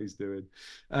knows what he's doing.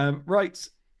 Right.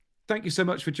 Thank you so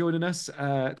much for joining us.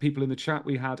 People in the chat,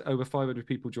 we had over 500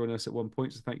 people joining us at one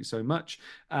point, so thank you so much.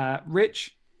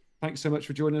 Rich, thanks so much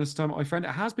for joining us tonight, my friend.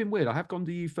 It has been weird. I have gone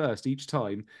to you first each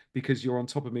time because you're on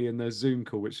top of me in the Zoom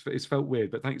call, which it's felt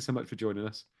weird, but thanks so much for joining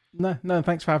us. No,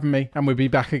 thanks for having me. And we'll be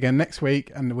back again next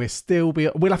week, and we'll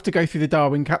have to go through the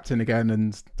Darwin captain again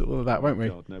and all of that, won't we?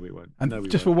 God, no, we won't. And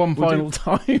just for one final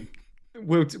time.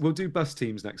 We'll do bus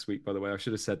teams next week, by the way. I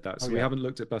should have said that. So we haven't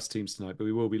looked at bus teams tonight, but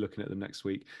we will be looking at them next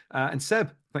week. And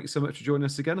Seb, thanks so much for joining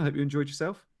us again. I hope you enjoyed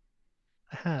yourself.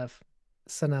 I have.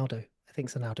 Sonaldo. I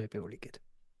think Sonaldo would be really good.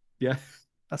 Yeah.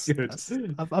 I've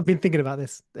been thinking about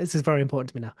this. This is very important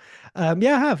to me now.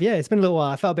 Yeah, I have. Yeah, it's been a little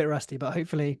while. I felt a bit rusty, but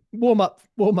hopefully warm up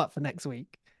for next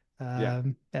week. Yeah,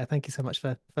 thank you so much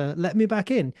for letting me back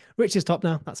in. Rich is top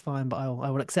now. That's fine, but I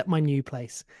will accept my new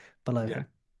place below him.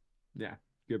 Yeah.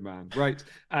 Good man. Right.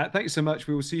 Thanks so much.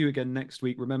 We will see you again next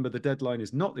week. Remember, the deadline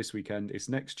is not this weekend. It's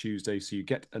next Tuesday. So you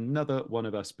get another one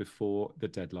of us before the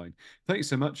deadline. Thank you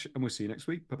so much. And we'll see you next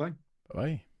week. Bye-bye.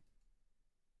 Bye.